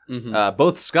 Mm-hmm.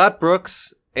 Both Scott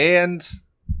Brooks and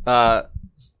not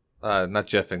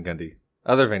Jeff Van Gundy,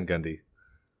 other Van Gundy,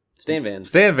 Stan Van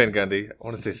Gundy. I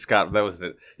want to say Scott. That wasn't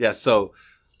it. Yeah. So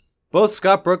both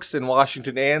Scott Brooks in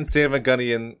Washington and Stan Van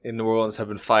Gundy in New Orleans have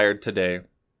been fired today.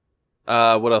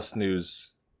 What else news?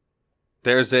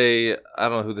 There's I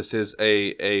don't know who this is,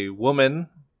 a woman,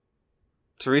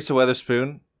 Teresa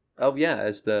Weatherspoon Oh yeah,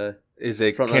 as the is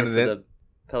a front runner candidate. for the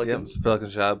Pelicans. Yep,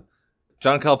 Pelicans job.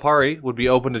 John Calipari would be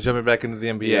open to jumping back into the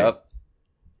NBA. Yep.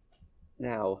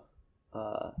 Now,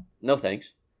 no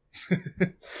thanks.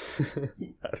 I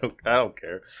don't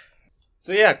care.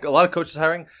 So yeah, a lot of coaches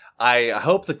hiring. I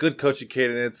hope the good coaching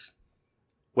candidates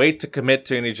wait to commit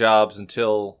to any jobs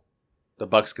until the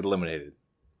Bucks get eliminated,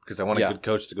 because I want a good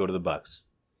coach to go to the Bucks.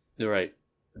 You're right.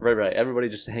 Right. Everybody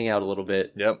just hang out a little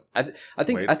bit. Yep. I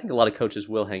think a lot of coaches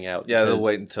will hang out. Yeah, they'll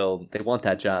wait until they want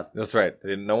that job. That's right.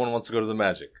 No one wants to go to the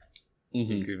Magic,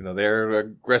 even though they're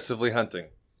aggressively hunting.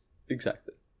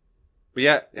 Exactly. But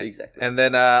yeah, exactly. And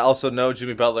then also no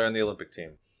Jimmy Butler in the Olympic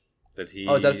team.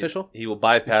 Is that official? He will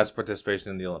bypass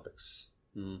participation in the Olympics.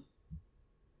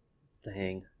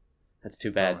 Dang, that's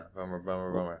too bad.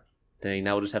 Bummer. Dang,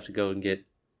 now we'll just have to go and get,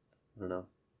 I don't know,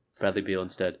 Bradley Beal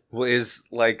instead. Well,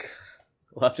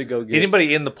 We'll have to go get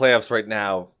anybody in the playoffs right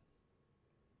now.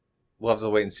 We'll have to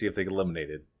wait and see if they get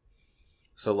eliminated.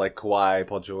 So like Kawhi,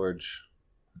 Paul George.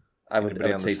 I would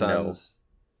say no.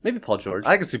 Maybe Paul George.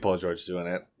 I can see Paul George doing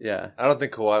it. Yeah. I don't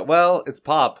think Kawhi. Well, it's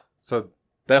Pop, so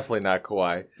definitely not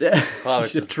Kawhi. Yeah, Pop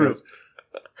is true.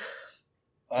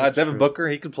 Devin Booker,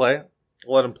 he could play.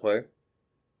 We'll let him play.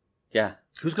 Yeah.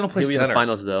 Who's going to play He'll be center? in the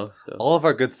finals, though. So. All of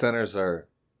our good centers are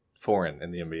foreign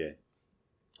in the NBA.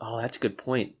 Oh, that's a good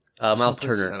point. Miles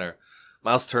Turner. Center.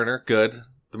 Miles Turner, good.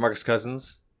 DeMarcus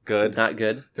Cousins, good. Not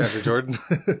good. DeAndre Jordan.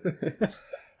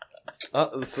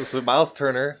 So Miles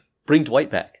Turner. Bring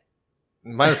Dwight back.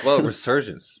 Might as well.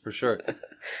 Resurgence, for sure.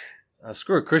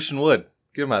 Screw it. Christian Wood.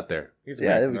 Get him out there. He's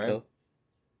there we go.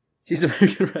 He's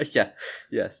American, right? Yeah.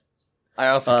 Yes. I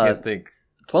also can't think.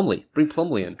 Plumlee. Bring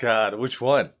Plumlee in. God, which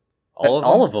one? All of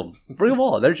them? All of them. Bring them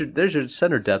all. There's your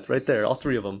center depth right there. All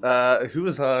three of them. Who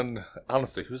was on...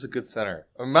 Honestly, who's a good center?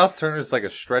 Miles Turner's like a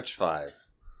stretch five.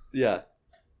 Yeah.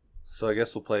 So I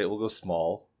guess we'll go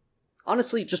small.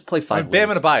 Honestly, just play five. Bam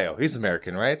Adebayo. He's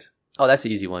American, right? Oh, that's the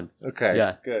easy one. Okay.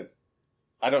 Yeah. Good.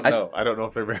 I don't know. I don't know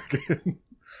if they're American.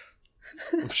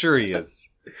 I'm sure he is.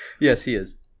 Yes, he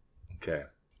is. Okay.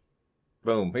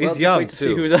 Boom. He's young,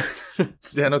 too.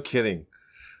 Yeah, no kidding.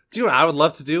 Do you know what I would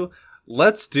love to do?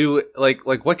 Let's do, like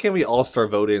what can we all-star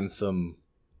vote in some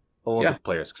Olympic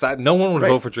players? Because no one would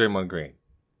vote for Draymond Green.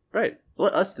 Right.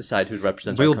 Let us decide who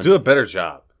represents We'll our country. do a better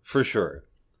job, for sure.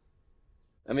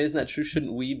 I mean, isn't that true?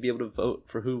 Shouldn't we be able to vote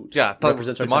for who represents I thought it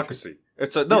was democracy.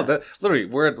 Literally,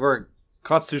 we're a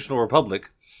constitutional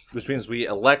republic, which means we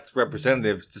elect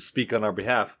representatives to speak on our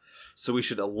behalf. So we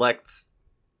should elect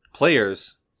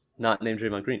players not named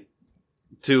Draymond Green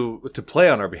to play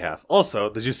on our behalf. Also,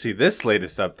 did you see this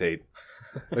latest update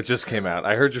that just came out?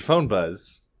 I heard your phone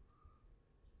buzz.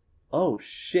 Oh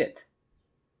shit!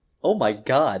 Oh my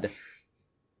god!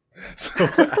 So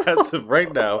as of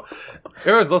right now,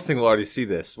 everyone's listening will already see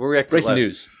this. We're reacting breaking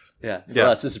news. Yeah, for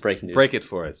us, this is breaking news. Break it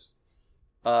for us.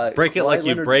 Break it like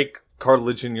you break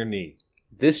cartilage in your knee.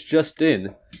 This just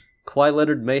in: Kawhi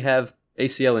Leonard may have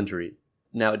ACL injury.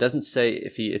 Now, it doesn't say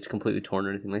if it's completely torn or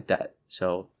anything like that.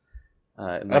 So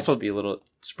it might just be a little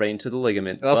sprained to the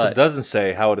ligament. It also doesn't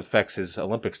say how it affects his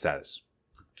Olympic status.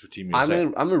 I'm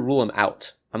gonna rule him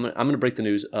out. I'm gonna break the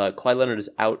news. Kawhi Leonard is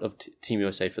out of Team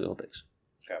USA for the Olympics.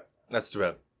 Okay, that's too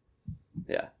bad.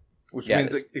 Yeah, which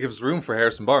means it gives room for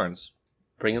Harrison Barnes.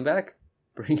 Bring him back.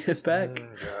 Bring him back. Oh,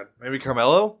 God. Maybe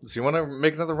Carmelo. Does he want to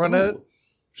make another run at it?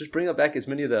 Just bring back as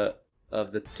many of the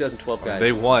 2012 guys.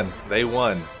 They won.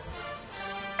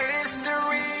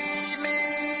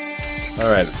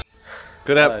 All right.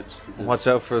 Good app. Watch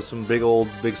out for some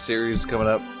big series coming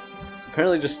up.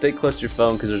 Apparently, just stay close to your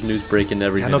phone because there's news breaking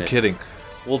every minute. No kidding.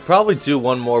 We'll probably do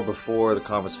one more before the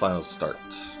conference finals start.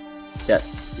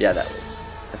 Yes. Yeah, that works.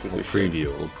 I think We'll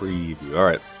preview. All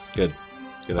right. Good.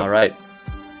 All right.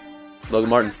 Logan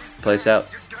Martin, play us out.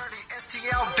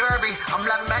 Derby. I'm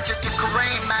like magic to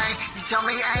Kareem, man. You tell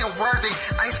me I ain't worthy.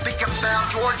 I ain't speaking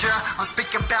about Georgia. I'm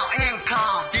speaking about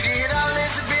income. Did you hear that,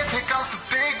 Elizabeth? Here comes the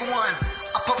big one.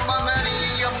 I put my money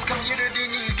in your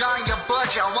community and you got your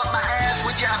budget. I wipe my ass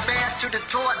with your advance to the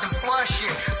toilet and flush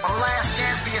it. My last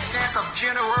stance be a stance of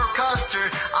General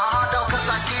Custard. I hot dog cause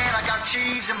I can. I got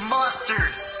cheese and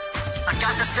mustard. I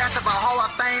got the stats of a Hall of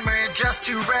Famer and just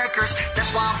 2 records. That's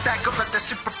why I'm back up at the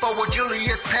Super Bowl with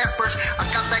Julius Peppers. I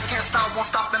got that can't stop, won't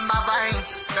stop in my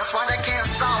veins. That's why they can't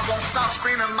stop, won't stop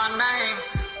screaming my name.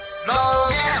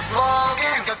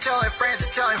 Logan, go tell your friends to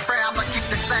tell your friend. I'ma keep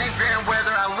the same grin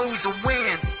whether I lose or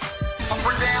win. Up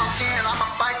or down 10, I'ma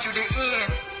fight to the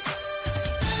end.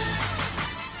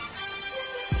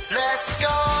 Let's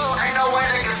go, ain't no way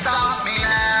they can stop me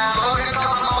now. Logan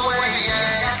comes my way,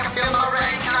 yeah, I can feel my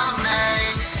rain coming.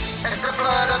 It's the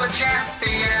blood of a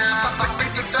champion.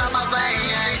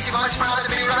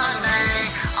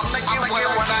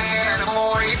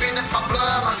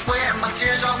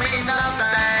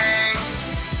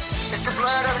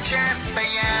 the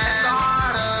champion. It's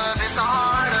the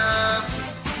heart of,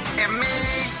 and me.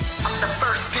 I'm the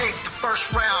first pick, the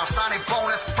first round. Signing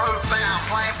bonus profound.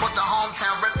 Playing for the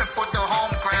hometown, ripping for the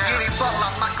home ground. Getting butt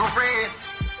like my career.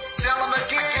 Tell them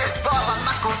again, it's butt like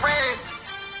my career.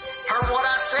 Heard what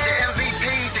I said? The MVP,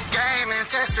 the game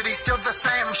intensity still the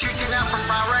same. I'm shooting out from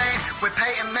my rain with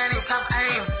Peyton Manning top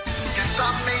aim. Can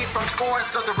stop me from scoring,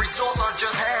 so the results are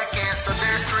just hacking. So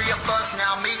there's three of us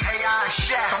now, me, AI, and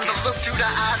Shaq. From the look to the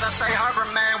eyes, I say Harvard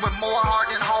man with more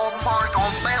heart than Hallmark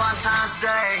on Valentine's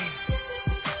Day.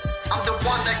 I'm the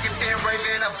one that you've been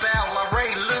raving about, like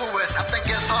Ray Lewis. I think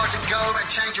it's hard to go and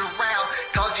change your route,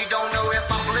 cause you don't know if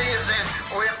I'm blizzing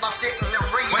or if I'm sitting and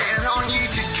reading. Waiting on you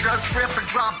to drug trip and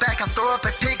drop back and throw up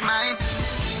a pig, man.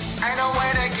 Ain't no way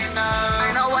they can know.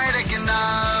 Ain't no way they can know.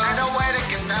 Ain't no way they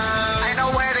can know. Ain't no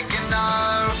way they can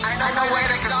know. Ain't no way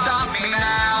they can stop me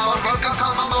now. Broken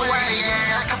cause I'm away,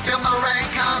 yeah. I can feel my rain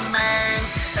coming.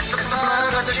 It's the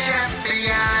blood of the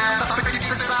champion. But deep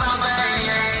inside my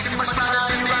veins, too much pride to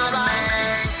be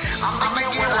running. I'ma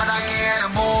get what I can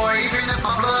and more. Even if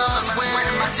my blood, sweat,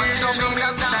 and my tears don't mean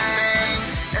nothing.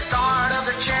 It's the heart of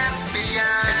the champion.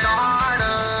 It's the heart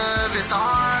of. It's the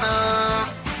heart of.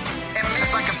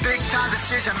 It's like a big time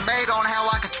decision made on how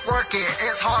I could twerk it.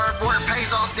 It's hard work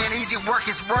pays off, then easy work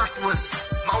is worthless.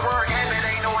 My work habit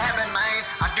ain't no heaven, man.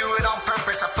 I do it on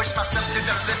purpose. I push myself to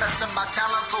the limits of my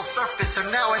talent will surface. So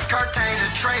now it's curtains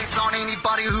and trades on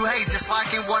anybody who hates,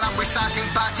 disliking what I'm reciting,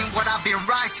 biting what I've been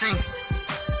writing.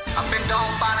 I've been dog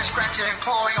biting, scratching and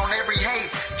clawing on every hate,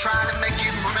 trying to make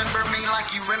you remember me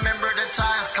like you remember the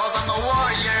times, cause I'm a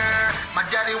warrior. My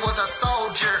daddy was a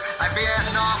soldier, a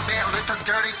Vietnam vet with a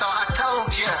dirty thought, I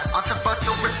told ya. I'm supposed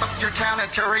to rip up your town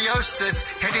at Terriosis,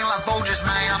 hitting like vultures,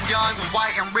 man. I'm young,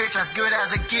 white and rich, as good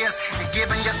as it gets, and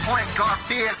giving your point guard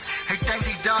fist. He thinks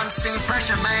he's done seen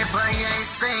pressure, man, but he ain't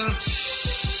seen.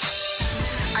 Shh.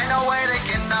 Ain't no way they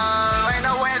can know, ain't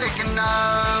no way they can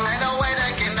know, ain't no way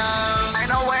they can know,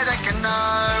 ain't no way they can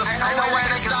know, ain't no way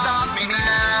they can stop me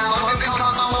now.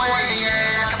 Because I'm away,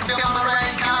 yeah, I can feel my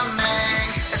rain coming.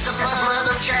 It's the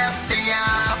blood of the champion,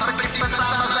 but deep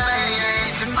inside my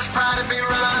veins, too much pride to be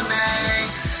running.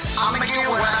 I'ma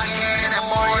get what I can and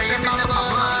more, even if my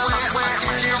blood, sweat,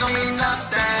 and tears don't mean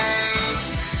nothing.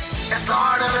 It's the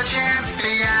heart of the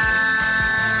champion.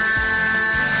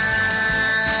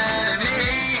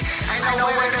 No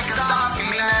way they can stop me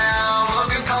now.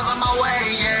 Looking cause I'm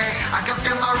away, yeah. I can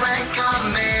feel my rain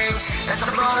coming. It's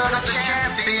the blood of the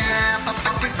champion.